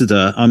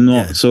ambassador. I'm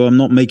not. So I'm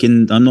not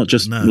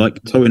just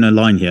like towing a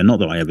line here. Not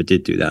that I ever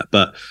did do that,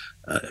 but.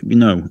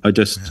 I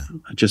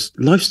just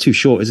life's too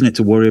short, isn't it,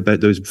 to worry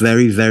about those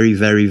very, very,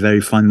 very, very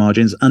fine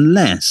margins,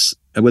 unless,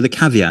 with a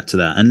caveat to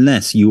that,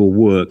 unless your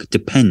work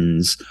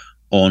depends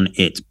on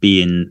it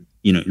being,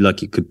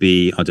 like it could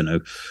be, I don't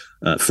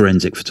know,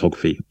 forensic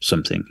photography,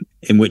 something,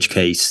 in which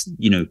case,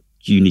 you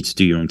need to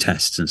do your own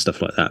tests and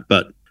stuff like that.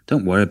 But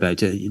don't worry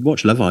about it.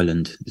 Watch Love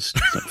Island. It's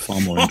like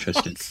far more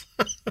interesting.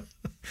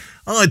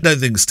 I don't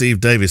think Steve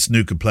Davis,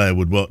 snooker player,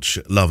 would watch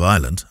Love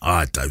Island.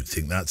 I don't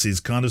think that's his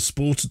kind of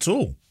sport at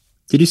all.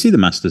 Did you see the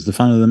Masters, the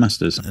final of the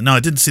Masters? No,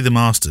 I didn't see the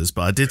Masters,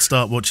 but I did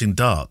start watching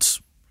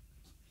darts.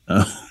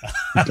 Oh,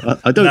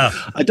 I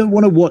don't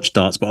want to watch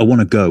darts, but I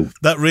want to go.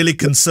 That really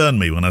concerned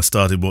me when I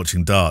started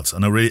watching darts,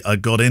 and I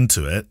got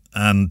into it.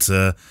 And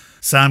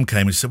Sam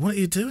came and said, "What are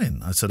you doing?"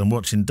 I said, "I'm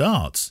watching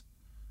darts."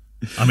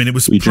 I mean, it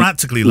was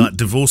practically like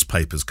divorce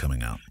papers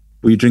coming out.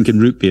 Were you drinking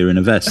root beer in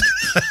a vest?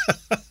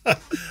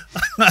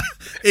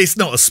 It's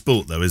not a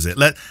sport, though, is it?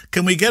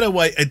 Can we get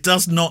away? It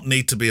does not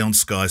need to be on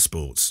Sky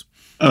Sports.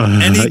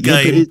 Any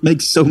game, it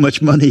makes so much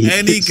money.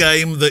 Any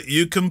game that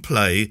you can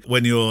play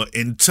when you're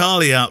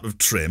entirely out of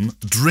trim,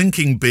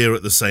 drinking beer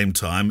at the same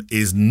time,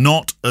 is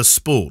not a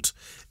sport.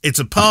 It's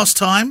a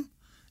pastime.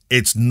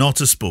 It's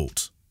not a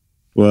sport.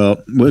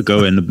 Well, we're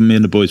going. Me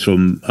and the boys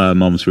from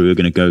Malmesbury, we're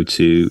going to go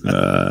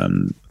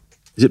to.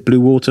 Is it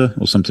Blue Water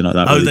or something like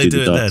that? Oh, they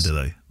do it there, do they?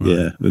 Right.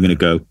 Yeah, we're going to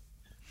go.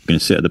 We're going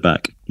to sit at the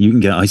back. You can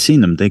get. I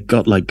seen them. They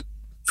got like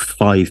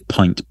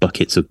 5-pint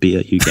buckets of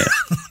beer you get.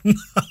 No.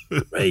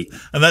 Right.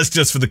 And that's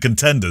just for the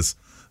contenders.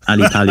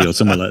 Ali Pali or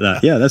something like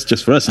that. Yeah, that's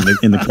just for us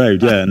in the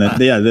crowd. Yeah, and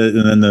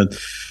then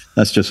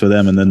that's just for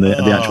them. And then the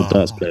actual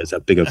darts players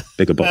have bigger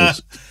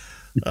bottles.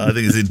 I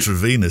think it's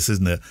intravenous,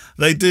 isn't it?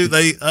 They do.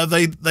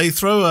 They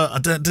throw a.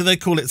 Do they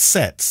call it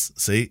sets?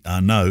 See,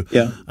 I know.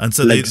 Yeah. And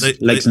so legs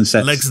and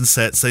sets. Legs and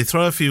sets. They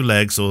throw a few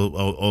legs,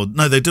 or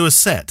no, they do a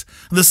set.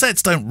 And the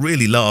sets don't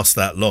really last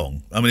that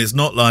long. I mean, it's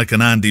not like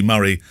an Andy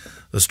Murray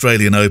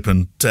Australian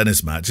Open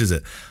tennis match, is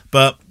it?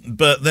 But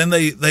then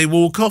they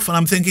walk off, and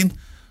I'm thinking,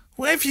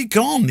 where have you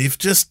gone? You've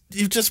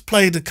just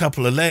played a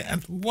couple of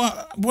legs.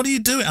 What are you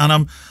doing?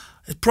 And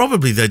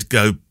probably they'd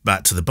go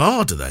back to the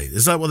bar, do they?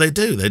 Is that what they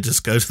do? They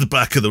just go to the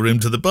back of the room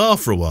to the bar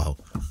for a while.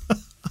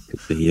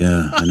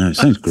 Yeah, I know. It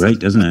sounds great,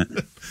 doesn't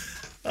it?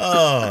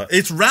 Oh,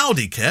 it's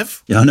rowdy,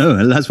 Kev. Yeah, I know.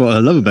 And that's what I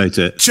love about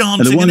it.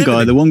 Chanting and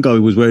the one guy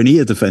was wearing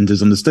ear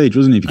defenders on the stage,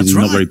 wasn't he? Because he's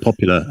not very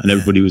popular, and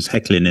everybody was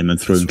heckling him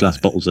and throwing glass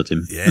bottles at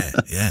him.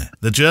 Yeah.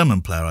 The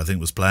German player, I think,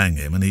 was playing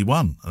him, and he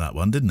won that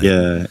one, didn't he?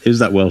 Yeah, it was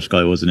that Welsh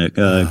guy, wasn't it?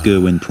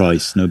 Gerwyn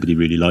Price. Nobody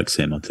really likes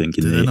him, I think,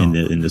 in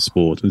the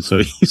sport, and so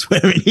he's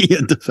wearing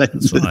ear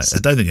defenders. That's right. I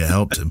don't think it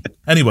helped him.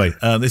 Anyway,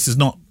 this is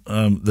not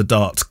the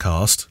darts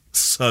cast.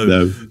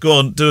 So Go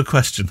on, do a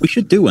question. We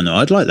should do one though.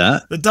 I'd like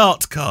that. The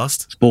dart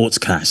cast.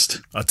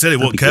 Sportscast. I tell you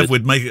what, Kev,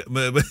 would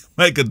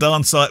make a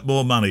darn sight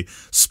more money.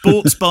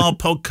 Sports bar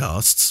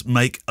podcasts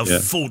make a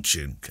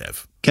fortune,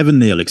 Kev. Kevin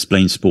Neal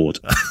explains sport.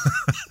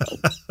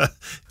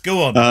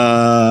 Go on.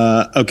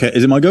 Okay,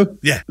 is it my go?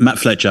 Yeah. Matt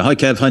Fletcher. Hi,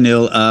 Kev. Hi,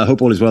 Neil.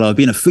 Hope all is well. I've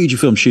been a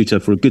Fujifilm shooter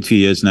for a good few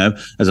years now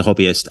as a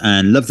hobbyist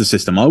and love the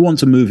system. I want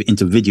to move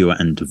into video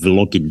and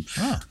vlogging.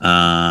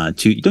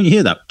 Don't you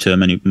hear that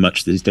term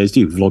much these days, do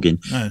you? Vlogging.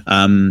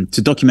 No.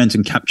 To document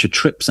and capture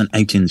trips and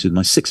outings with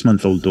my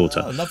 6-month-old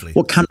daughter. Oh, lovely.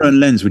 What camera and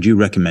lens would you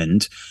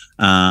recommend?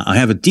 I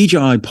have a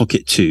DJI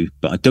Pocket 2,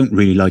 but I don't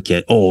really like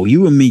it. Oh,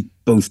 you and me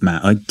both,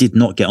 Matt. I did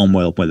not get on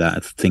well with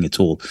that thing at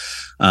all.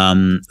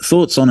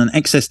 Thoughts on an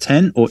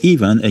XS10 or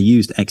even a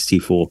used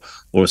XT4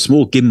 or a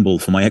small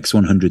gimbal for my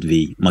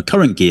X100V? My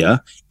current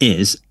gear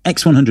is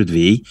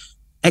X100V,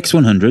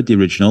 X100, the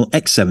original,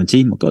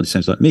 X70. My God, it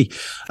sounds like me.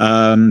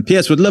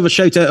 P.S. Would love a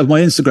shout out of my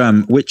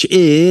Instagram, which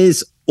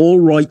is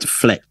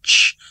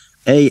AllRightFletch.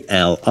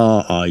 ALRIGHT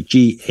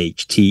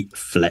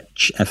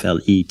Fletch,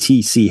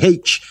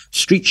 FLETCH.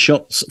 Street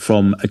shots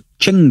from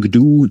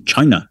Chengdu,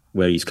 China,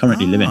 where he's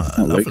currently living.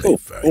 Lovely. Very cool.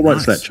 All right,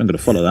 nice. Fletch. I'm going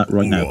to follow that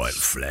right now. All right,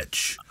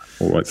 Fletch.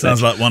 All right, Sounds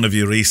Fletch. like one of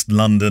your East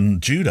London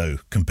judo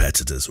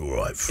competitors. All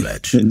right,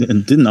 Fletch.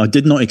 And I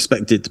did not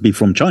expect it to be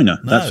from China.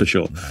 No, that's for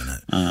sure.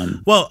 No.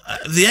 Well,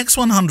 the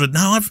X100.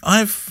 Now,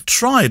 I've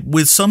tried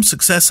with some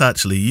success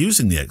actually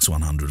using the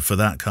X100 for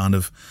that kind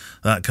of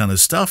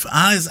stuff.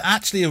 And it's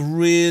actually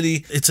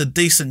it's a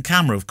decent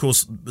camera. Of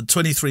course,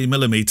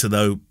 23mm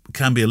though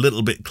can be a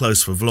little bit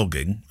close for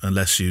vlogging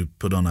unless you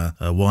put on a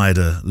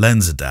wider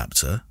lens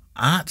adapter.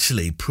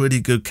 Actually, pretty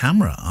good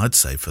camera, I'd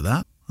say, for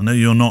that. I know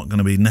you're not going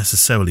to be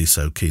necessarily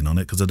so keen on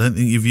it because I don't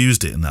think you've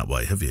used it in that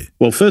way, have you?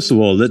 Well, first of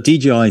all, the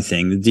DJI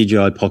thing, the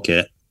DJI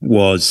Pocket,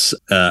 was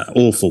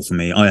awful for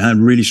me. I had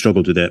really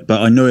struggled with it,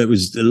 but I know it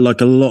was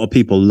like a lot of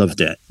people loved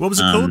it. What was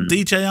it called?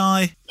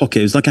 DJI? Pocket.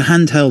 It was like a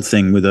handheld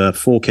thing with a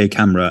 4K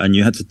camera, and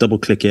you had to double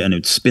click it and it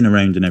would spin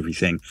around and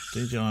everything.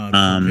 DJI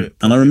Pocket.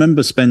 And I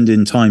remember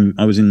spending time,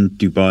 I was in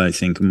Dubai, I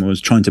think, and I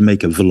was trying to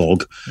make a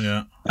vlog.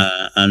 Yeah.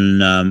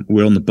 And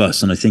we're on the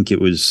bus, and I think it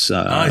was...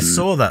 I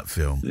saw that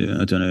film.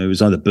 I don't know, it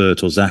was either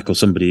Bert or Zach or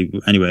somebody.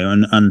 Anyway,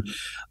 and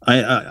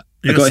I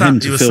got him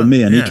to film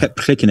me, and he kept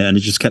clicking it, and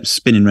it just kept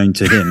spinning round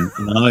to him.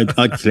 And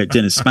I clicked it,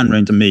 and it span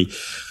round to me.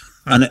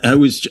 And I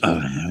was,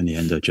 in the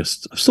end, I've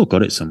still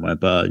got it somewhere,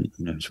 but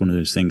it's one of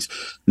those things.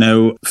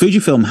 Now,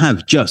 Fujifilm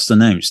have just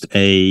announced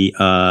a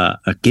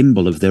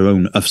gimbal of their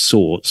own of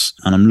sorts,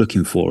 and I'm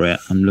looking for it.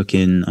 I'm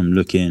looking.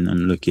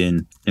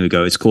 Here we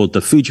go. It's called the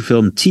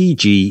Fujifilm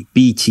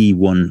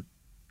TG-BT1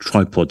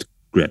 tripod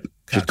grip.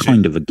 It's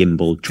kind of a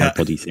gimbal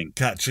tripod-y thing.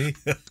 Catchy.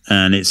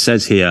 And it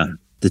says here,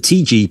 the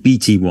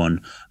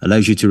TG-BT1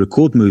 allows you to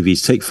record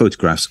movies, take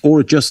photographs, or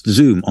adjust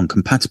zoom on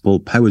compatible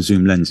power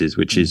zoom lenses,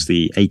 which is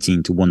the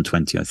 18 to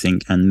 120, I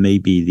think, and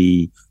maybe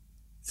the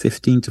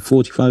 15 to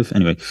 45.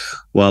 Anyway,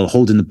 while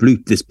holding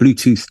this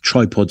Bluetooth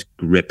tripod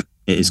grip,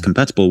 it is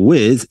compatible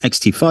with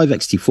XT5,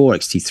 XT4,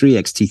 XT3,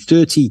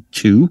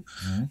 XT32,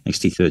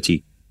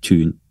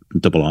 XT32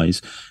 double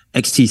I's,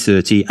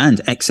 XT30 and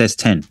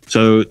XS10.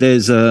 So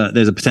there's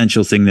a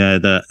potential thing there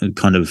that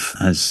kind of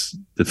has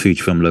the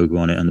Fujifilm logo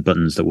on it and the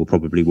buttons that will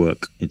probably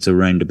work. It's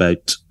around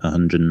about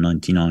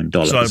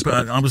 $199. So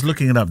I was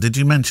looking it up. Did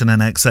you mention an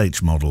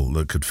XH model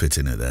that could fit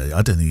in it there?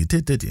 I don't think you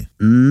did you?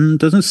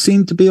 Doesn't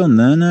seem to be on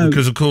there, no.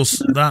 Because of course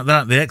that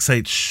the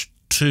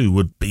XH2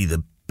 would be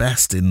the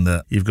best in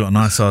that you've got a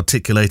nice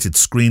articulated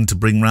screen to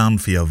bring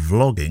round for your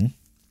vlogging.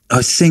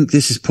 I think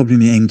this is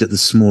probably aimed at the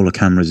smaller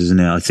cameras, isn't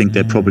it? I think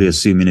they're probably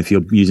assuming if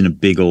you're using a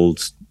big old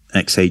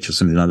XH or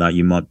something like that,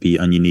 you might be,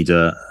 and you need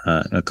a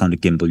kind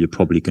of gimbal, you're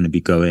probably going to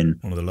be going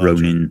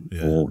Ronin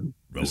or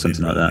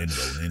something like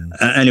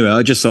that. Anyway,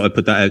 I just thought I'd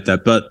put that out there.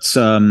 But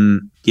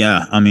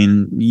I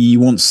mean,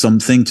 you want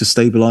something to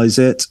stabilize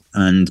it,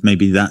 and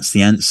maybe that's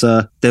the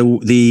answer.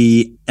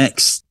 The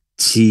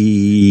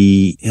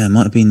XT, it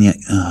might have been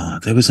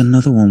there was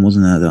another one,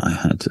 wasn't there, that I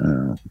had?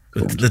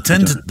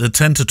 The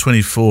 10 to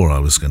 24, I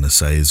was going to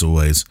say, is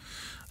always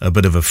a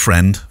bit of a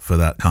friend for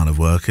that kind of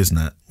work, isn't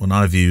it? When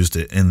I've used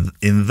it in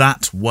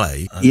that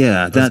way,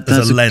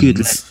 that's a lens. Good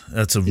lens.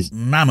 That's a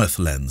mammoth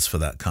lens for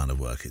that kind of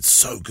work. It's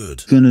so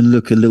good. Going to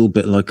look a little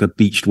bit like a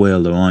beached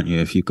whale, though, aren't you?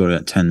 If you've got it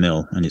at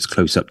 10mm and it's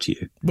close up to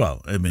you.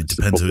 Well, I mean, it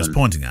depends who it's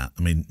pointing at.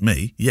 I mean,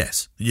 me,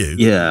 yes. You,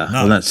 yeah.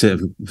 no. Well, that's it.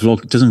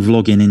 Doesn't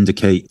vlogging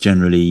indicate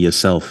generally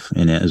yourself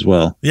in it as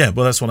well? Yeah,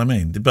 well, that's what I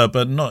mean.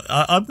 But not.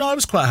 I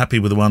was quite happy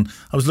with the one.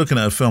 I was looking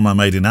at a film I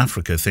made in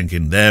Africa,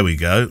 thinking, there we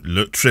go.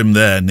 Look, trim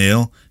there,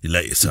 Neil. You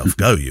let yourself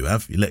go. You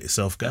let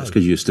yourself go. That's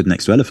because you stood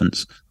next to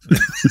elephants.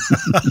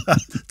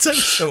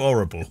 Sounds so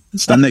horrible.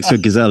 Stand next to a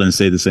gazelle and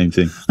say the same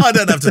thing. I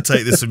don't have to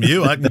take this from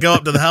you. I can go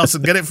up to the house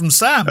and get it from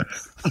Sam.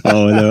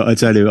 Oh no! I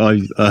tell you,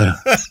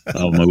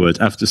 oh my word!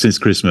 Since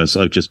Christmas,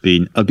 I've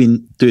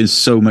been doing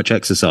so much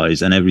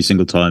exercise, and every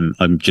single time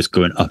I'm just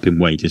going up in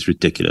weight. It's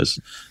ridiculous.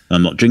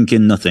 I'm not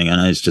drinking, nothing,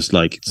 and it's just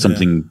like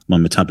something. My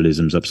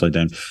metabolism's upside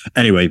down.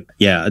 Anyway,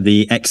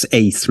 the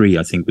XA3,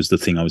 I think, was the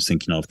thing I was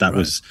thinking of. That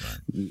was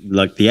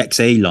like the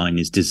XA line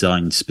is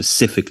designed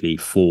specifically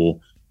for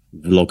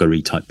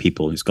vloggery type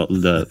people. It's got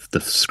the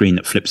screen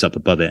that flips up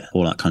above it,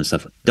 all that kind of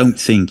stuff. Don't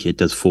think it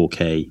does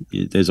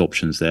 4K. There's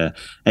options there.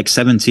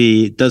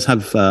 X70 does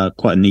have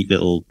quite a neat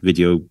little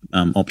video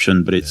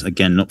option, but it's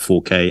again not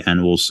 4K,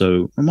 and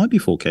also it might be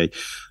 4K,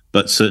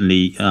 but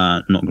certainly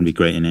not going to be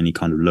great in any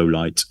kind of low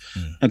light.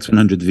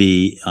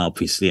 X100V,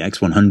 obviously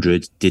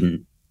X100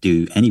 didn't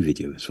do any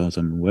video as far as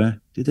I'm aware.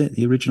 Did it?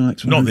 The original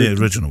X100? Not the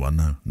original one,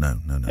 no.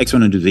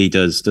 X100V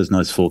does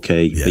nice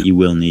 4K, but you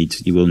will need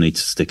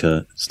to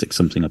stick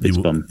something up its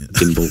bum,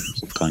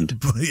 gimbal of kind.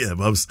 Yeah,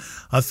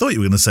 I thought you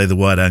were going to say the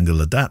wide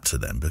angle adapter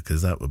then,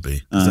 because that would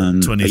be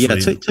 23. Yeah,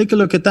 take a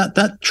look at that.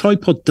 That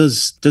tripod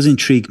does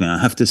intrigue me, I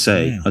have to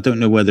say. I don't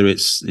know whether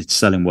it's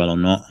selling well or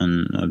not,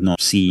 and I've not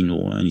seen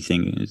or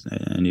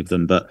any of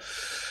them, but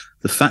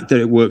the fact that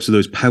it works with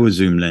those power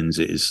zoom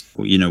lenses,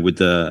 with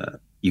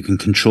you can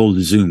control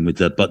the zoom with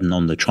the button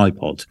on the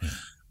tripod,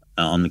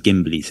 on the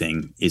gimbally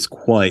thing, is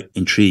quite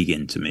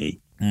intriguing to me.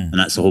 And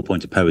that's the whole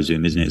point of power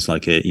zoom, isn't it? It's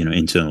like a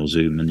internal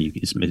zoom, and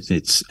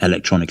it's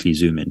electronically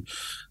zooming,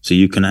 so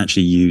you can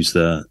actually use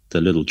the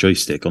little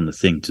joystick on the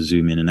thing to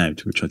zoom in and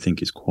out, which I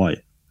think is quite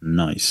a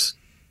nice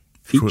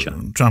feature.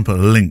 Try and put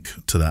a link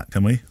to that,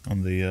 can we?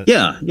 On the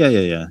yeah.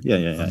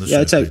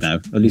 It's out now.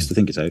 At least I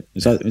think it's out.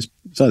 It's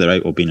either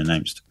out or been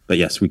announced. But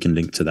yes, we can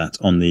link to that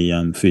on the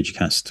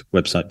Fujicast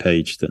website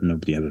page that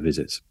nobody ever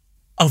visits.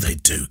 Oh, they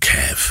do,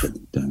 Kev. They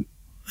don't.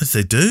 Yes,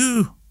 they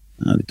do.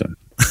 No, they don't.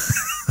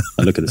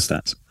 I look at the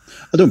stats.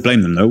 I don't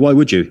blame them though. Why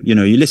would you? You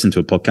listen to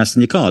a podcast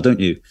in your car, don't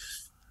you?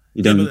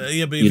 You don't.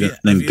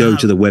 Then go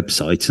to the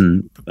website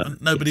and.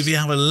 No, but if you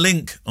have a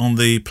link on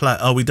the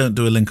player, we don't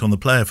do a link on the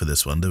player for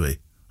this one, do we?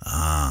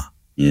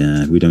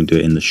 Yeah, we don't do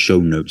it in the show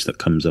notes that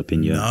comes up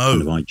in your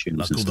kind of iTunes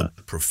like and all stuff.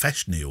 The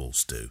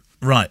professionals do.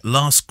 Right,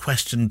 last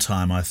question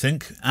time, I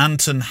think.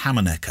 Anton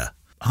Hammernecker.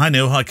 Hi,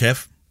 Neil. Hi,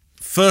 Kev.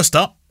 First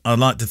up, I'd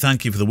like to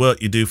thank you for the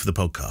work you do for the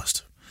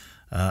podcast.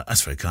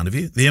 That's very kind of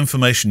you. The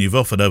information you've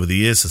offered over the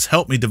years has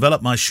helped me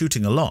develop my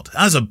shooting a lot.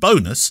 As a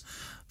bonus,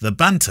 the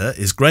banter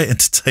is great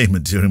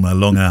entertainment during my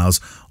long hours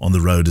on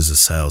the road as a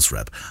sales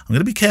rep. I'm going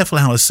to be careful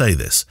how I say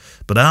this,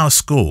 but our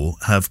school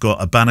have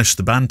got a banish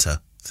the banter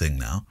thing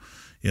now.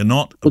 You're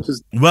not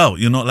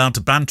allowed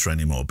to banter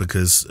anymore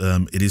because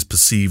it is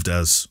perceived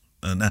as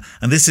and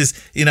this is,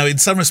 in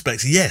some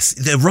respects, yes,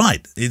 they're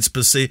right. It's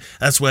perceived,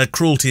 that's where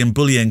cruelty and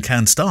bullying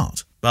can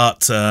start.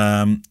 But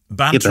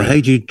banter.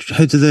 Yeah,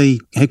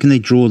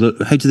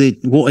 but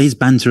what is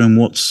banter and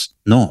what's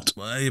not?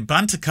 Well,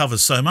 banter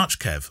covers so much,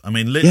 Kev. I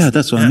mean,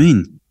 that's what I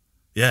mean.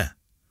 Yeah.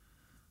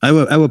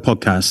 Our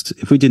podcast,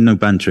 if we didn't know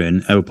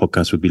bantering, our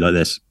podcast would be like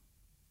this.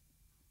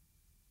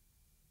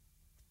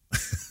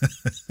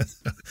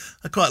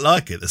 I quite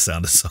like it, the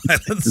sound of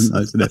silence.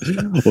 Nice, isn't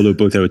it? Although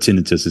both our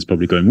tinnitus is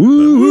probably going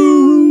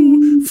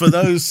woo. For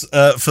those,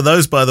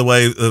 by the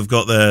way, who've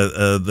got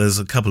there's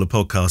a couple of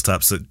podcast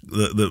apps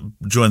that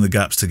join the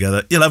gaps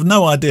together. You'll have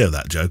no idea of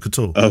that joke at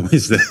all. Oh,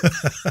 is there?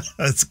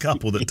 There's a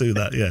couple that do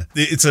that, yeah.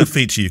 It's a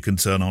feature you can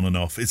turn on and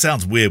off. It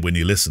sounds weird when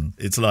you listen.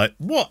 It's like,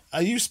 what?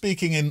 Are you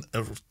speaking in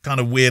a kind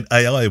of weird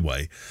AI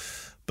way?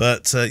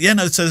 But, so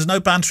there's no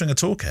bantering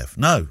at all, Kev.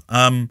 No.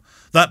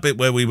 That bit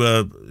where we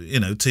were,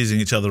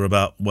 teasing each other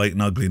about weight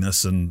and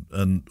ugliness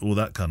and all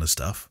that kind of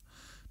stuff.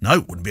 No,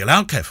 it wouldn't be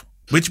allowed, Kev.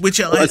 Which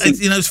I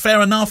think, is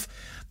fair enough.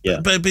 Yeah.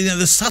 But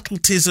the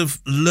subtleties of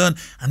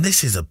and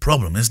this is a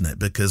problem, isn't it?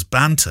 Because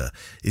banter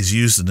is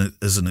used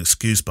as an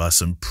excuse by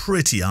some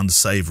pretty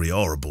unsavoury,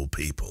 horrible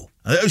people.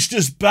 It's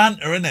just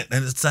banter, isn't it?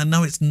 And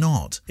no, it's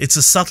not. It's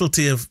a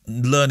subtlety of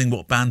learning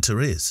what banter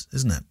is,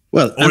 isn't it?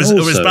 Well, or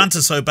is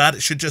banter so bad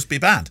it should just be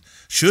bad?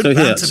 Should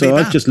banter be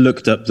bad? I've just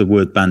looked up the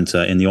word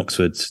banter in the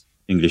Oxford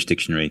English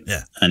Dictionary,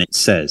 and it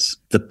says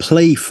the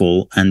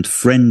playful and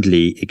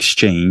friendly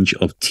exchange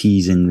of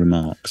teasing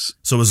remarks.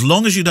 So as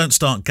long as you don't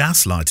start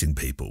gaslighting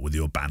people with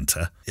your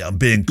banter,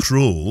 being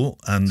cruel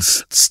and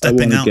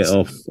stepping out.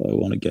 I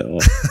want to get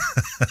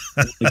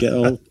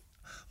off.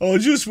 I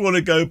just want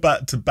to go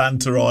back to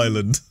Banter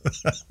Island.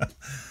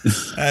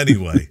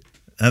 Anyway.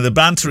 And the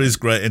banter is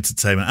great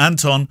entertainment.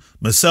 Anton,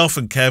 myself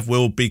and Kev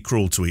will be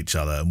cruel to each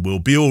other and we'll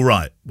be all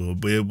right. We'll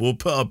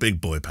put our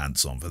big boy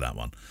pants on for that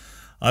one.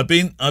 I've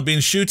been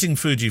shooting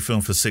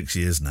Fujifilm for 6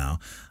 years now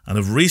and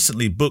have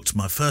recently booked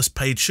my first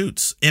paid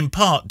shoots, in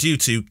part due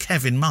to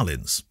Kevin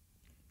Mullins.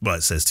 Well,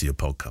 it says to your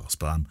podcast,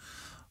 but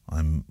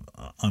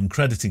I'm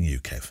crediting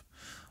you, Kev.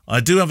 I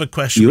do have a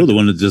question. You're the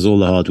one that does all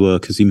the hard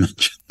work, as you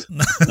mentioned.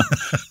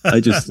 I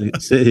just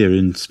sit here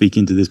and speak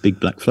into this big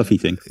black fluffy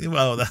thing.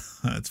 Well,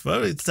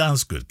 it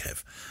sounds good,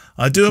 Kev.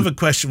 I do have a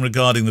question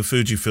regarding the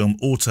Fujifilm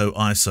Auto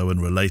ISO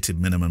and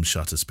related minimum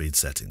shutter speed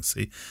settings.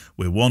 See,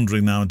 we're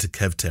wandering now into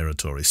Kev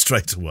territory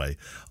straight away.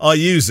 I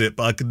use it,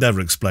 but I could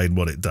never explain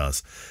what it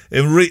does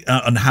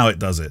and how it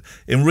does it.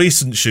 In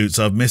recent shoots,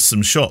 I've missed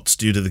some shots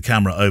due to the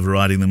camera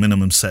overriding the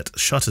minimum set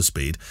shutter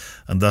speed,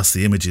 and thus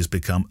the images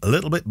become a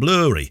little bit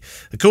blurry.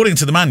 According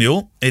to the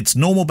manual, it's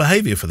normal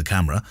behaviour for the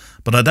camera,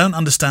 but I don't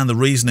understand the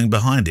reasoning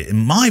behind it.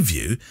 In my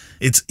view,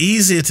 it's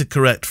easier to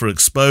correct for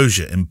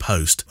exposure in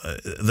post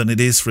than it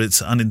is for its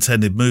its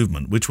unintended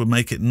movement, which would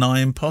make it nigh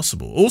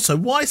impossible. Also,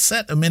 why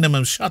set a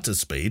minimum shutter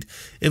speed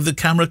if the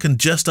camera can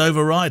just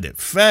override it?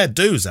 Fair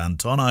dues,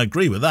 Anton. I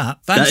agree with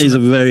that. Thanks. That is a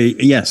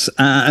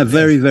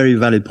very, very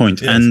valid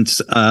point.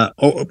 Yes.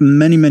 And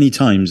many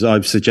times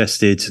I've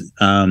suggested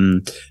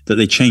that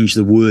they change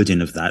the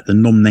wording of that, the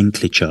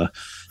nomenclature,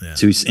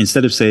 to,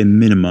 instead of saying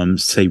minimum,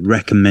 say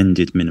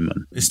recommended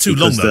minimum. It's too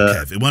long though,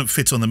 Kev. It won't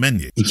fit on the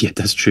menu. Yeah,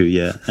 that's true.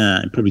 Yeah,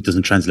 it probably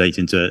doesn't translate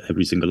into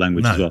every single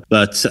language as well.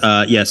 But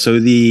so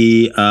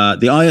the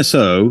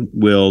ISO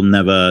will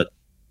never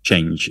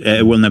change.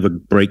 It will never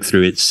break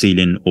through its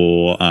ceiling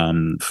or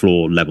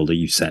floor level that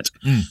you set.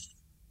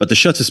 But the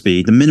shutter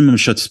speed, the minimum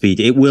shutter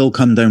speed, it will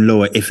come down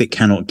lower if it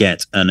cannot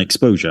get an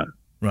exposure.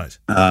 Right.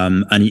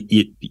 And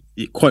you're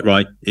quite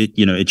right.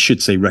 It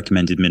should say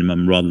recommended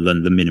minimum rather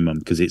than the minimum,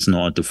 because it's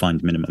not a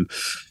defined minimum.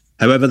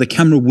 However, the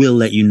camera will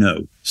let you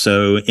know.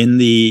 So in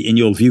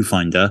your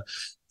viewfinder,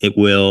 it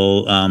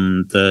will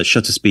the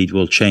shutter speed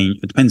will change.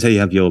 It depends how you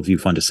have your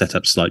viewfinder set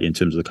up slightly in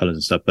terms of the colors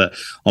and stuff. But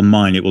on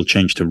mine, it will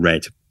change to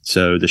red.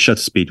 So the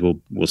shutter speed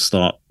will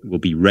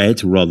be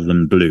red rather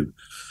than blue.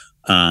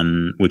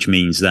 Which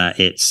means that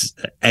it's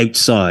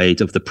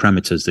outside of the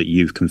parameters that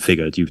you've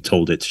configured, you've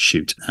told it to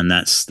shoot, and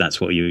that's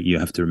what you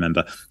have to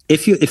remember.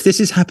 If this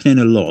is happening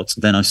a lot,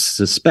 then I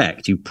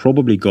suspect you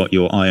probably got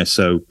your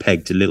ISO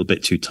pegged a little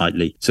bit too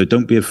tightly. So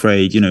don't be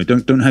afraid.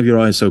 Don't have your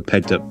ISO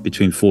pegged up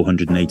between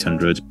 400 and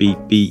 800.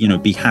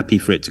 Be happy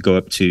for it to go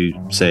up to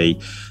say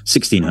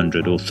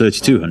 1600 or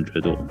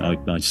 3200, or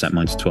I set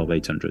mine to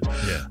 12800.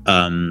 Yeah.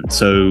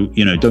 So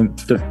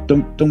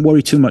don't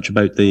worry too much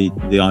about the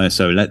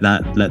ISO. Let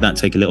that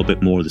take a little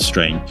bit more of the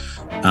strain,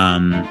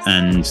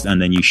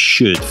 and then you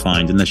should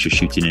find, unless you're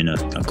shooting in a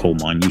coal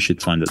mine, you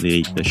should find that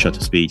the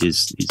shutter speed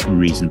is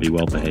reasonably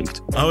well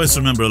behaved. I always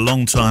remember a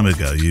long time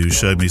ago you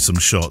showed me some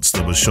shots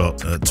that were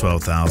shot at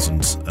 12,000.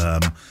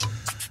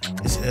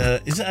 Is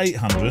it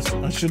 800?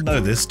 I should know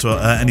this.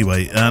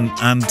 Anyway, and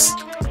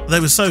they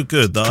were so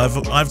good that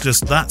I've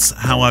just, that's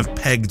how I've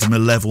pegged my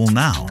level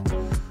now.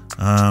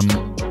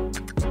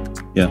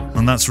 Yeah,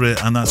 and that's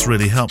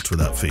really helped with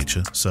that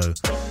feature. So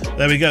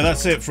there we go.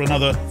 That's it for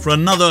another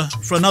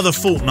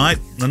fortnight,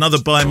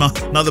 another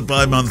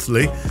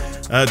bi-monthly.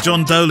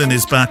 John Dolan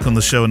is back on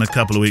the show in a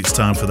couple of weeks'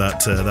 time for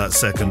that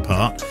second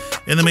part.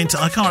 In the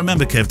meantime, I can't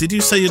remember, Kev. Did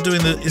you say you're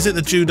doing is it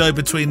the judo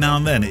between now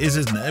and then? It is,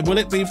 isn't it? Will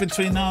it be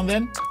between now and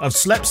then? I've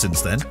slept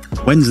since then.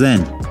 When's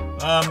then?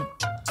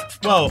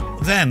 Well,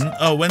 then.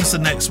 Oh, when's the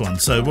next one?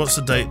 So what's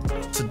the date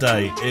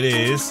today? It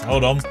is.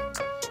 Hold on.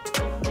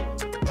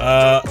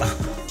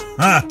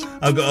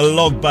 I've got to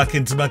log back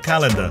into my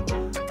calendar.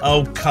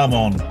 Oh, come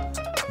on.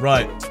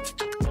 Right.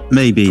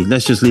 Maybe.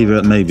 Let's just leave it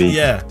at maybe.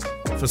 Yeah.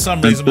 For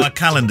some reason, my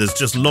calendar's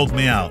just logged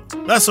me out.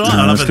 That's all right.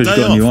 I'll have a day off.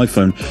 You've got a new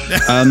iPhone.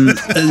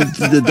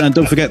 And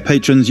don't forget,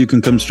 patrons, you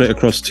can come straight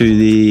across to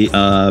the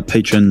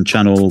Patreon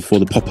channel for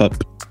the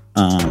pop-up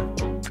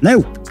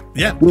now.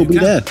 Yeah, we'll be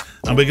there.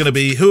 And we're going to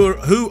be,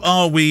 who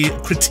are we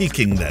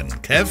critiquing then,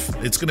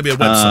 Kev? It's going to be a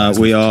website.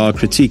 We are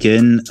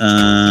critiquing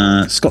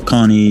Scott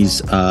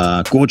Carney's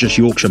gorgeous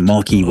Yorkshire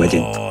marquee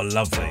wedding. Oh,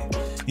 lovely.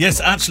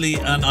 Yes, actually,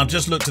 and I've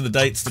just looked at the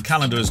dates. The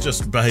calendar has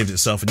just behaved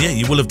itself. And yeah,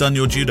 you will have done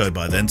your judo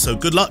by then. So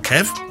good luck,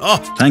 Kev. Oh,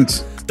 thanks.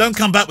 Don't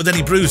come back with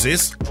any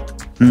bruises.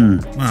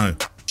 No.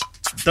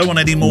 Don't want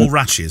any more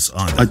rashes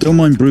either. I don't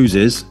mind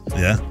bruises.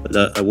 Yeah.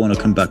 But I want to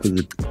come back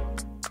with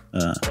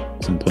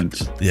some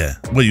points. Yeah.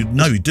 Well, you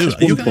do.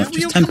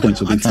 Just 10 points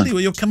will be fine. I'm telling you,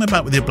 you're coming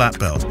back with your black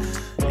belt.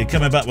 You're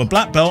coming back with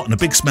black belt and a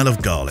big smell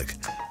of garlic.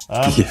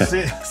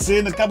 See you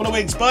in a couple of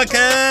weeks. Bye, Kev.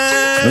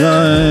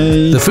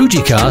 Bye. The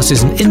FujiCast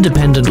is an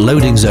independent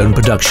loading zone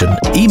production.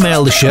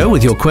 Email the show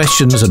with your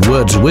questions and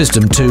words of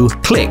wisdom to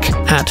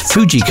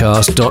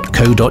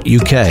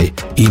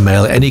click@fujicast.co.uk.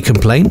 Email any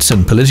complaints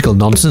and political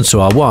nonsense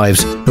to our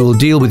wives, who will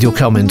deal with your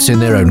comments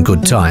in their own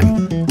good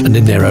time and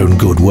in their own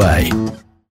good way.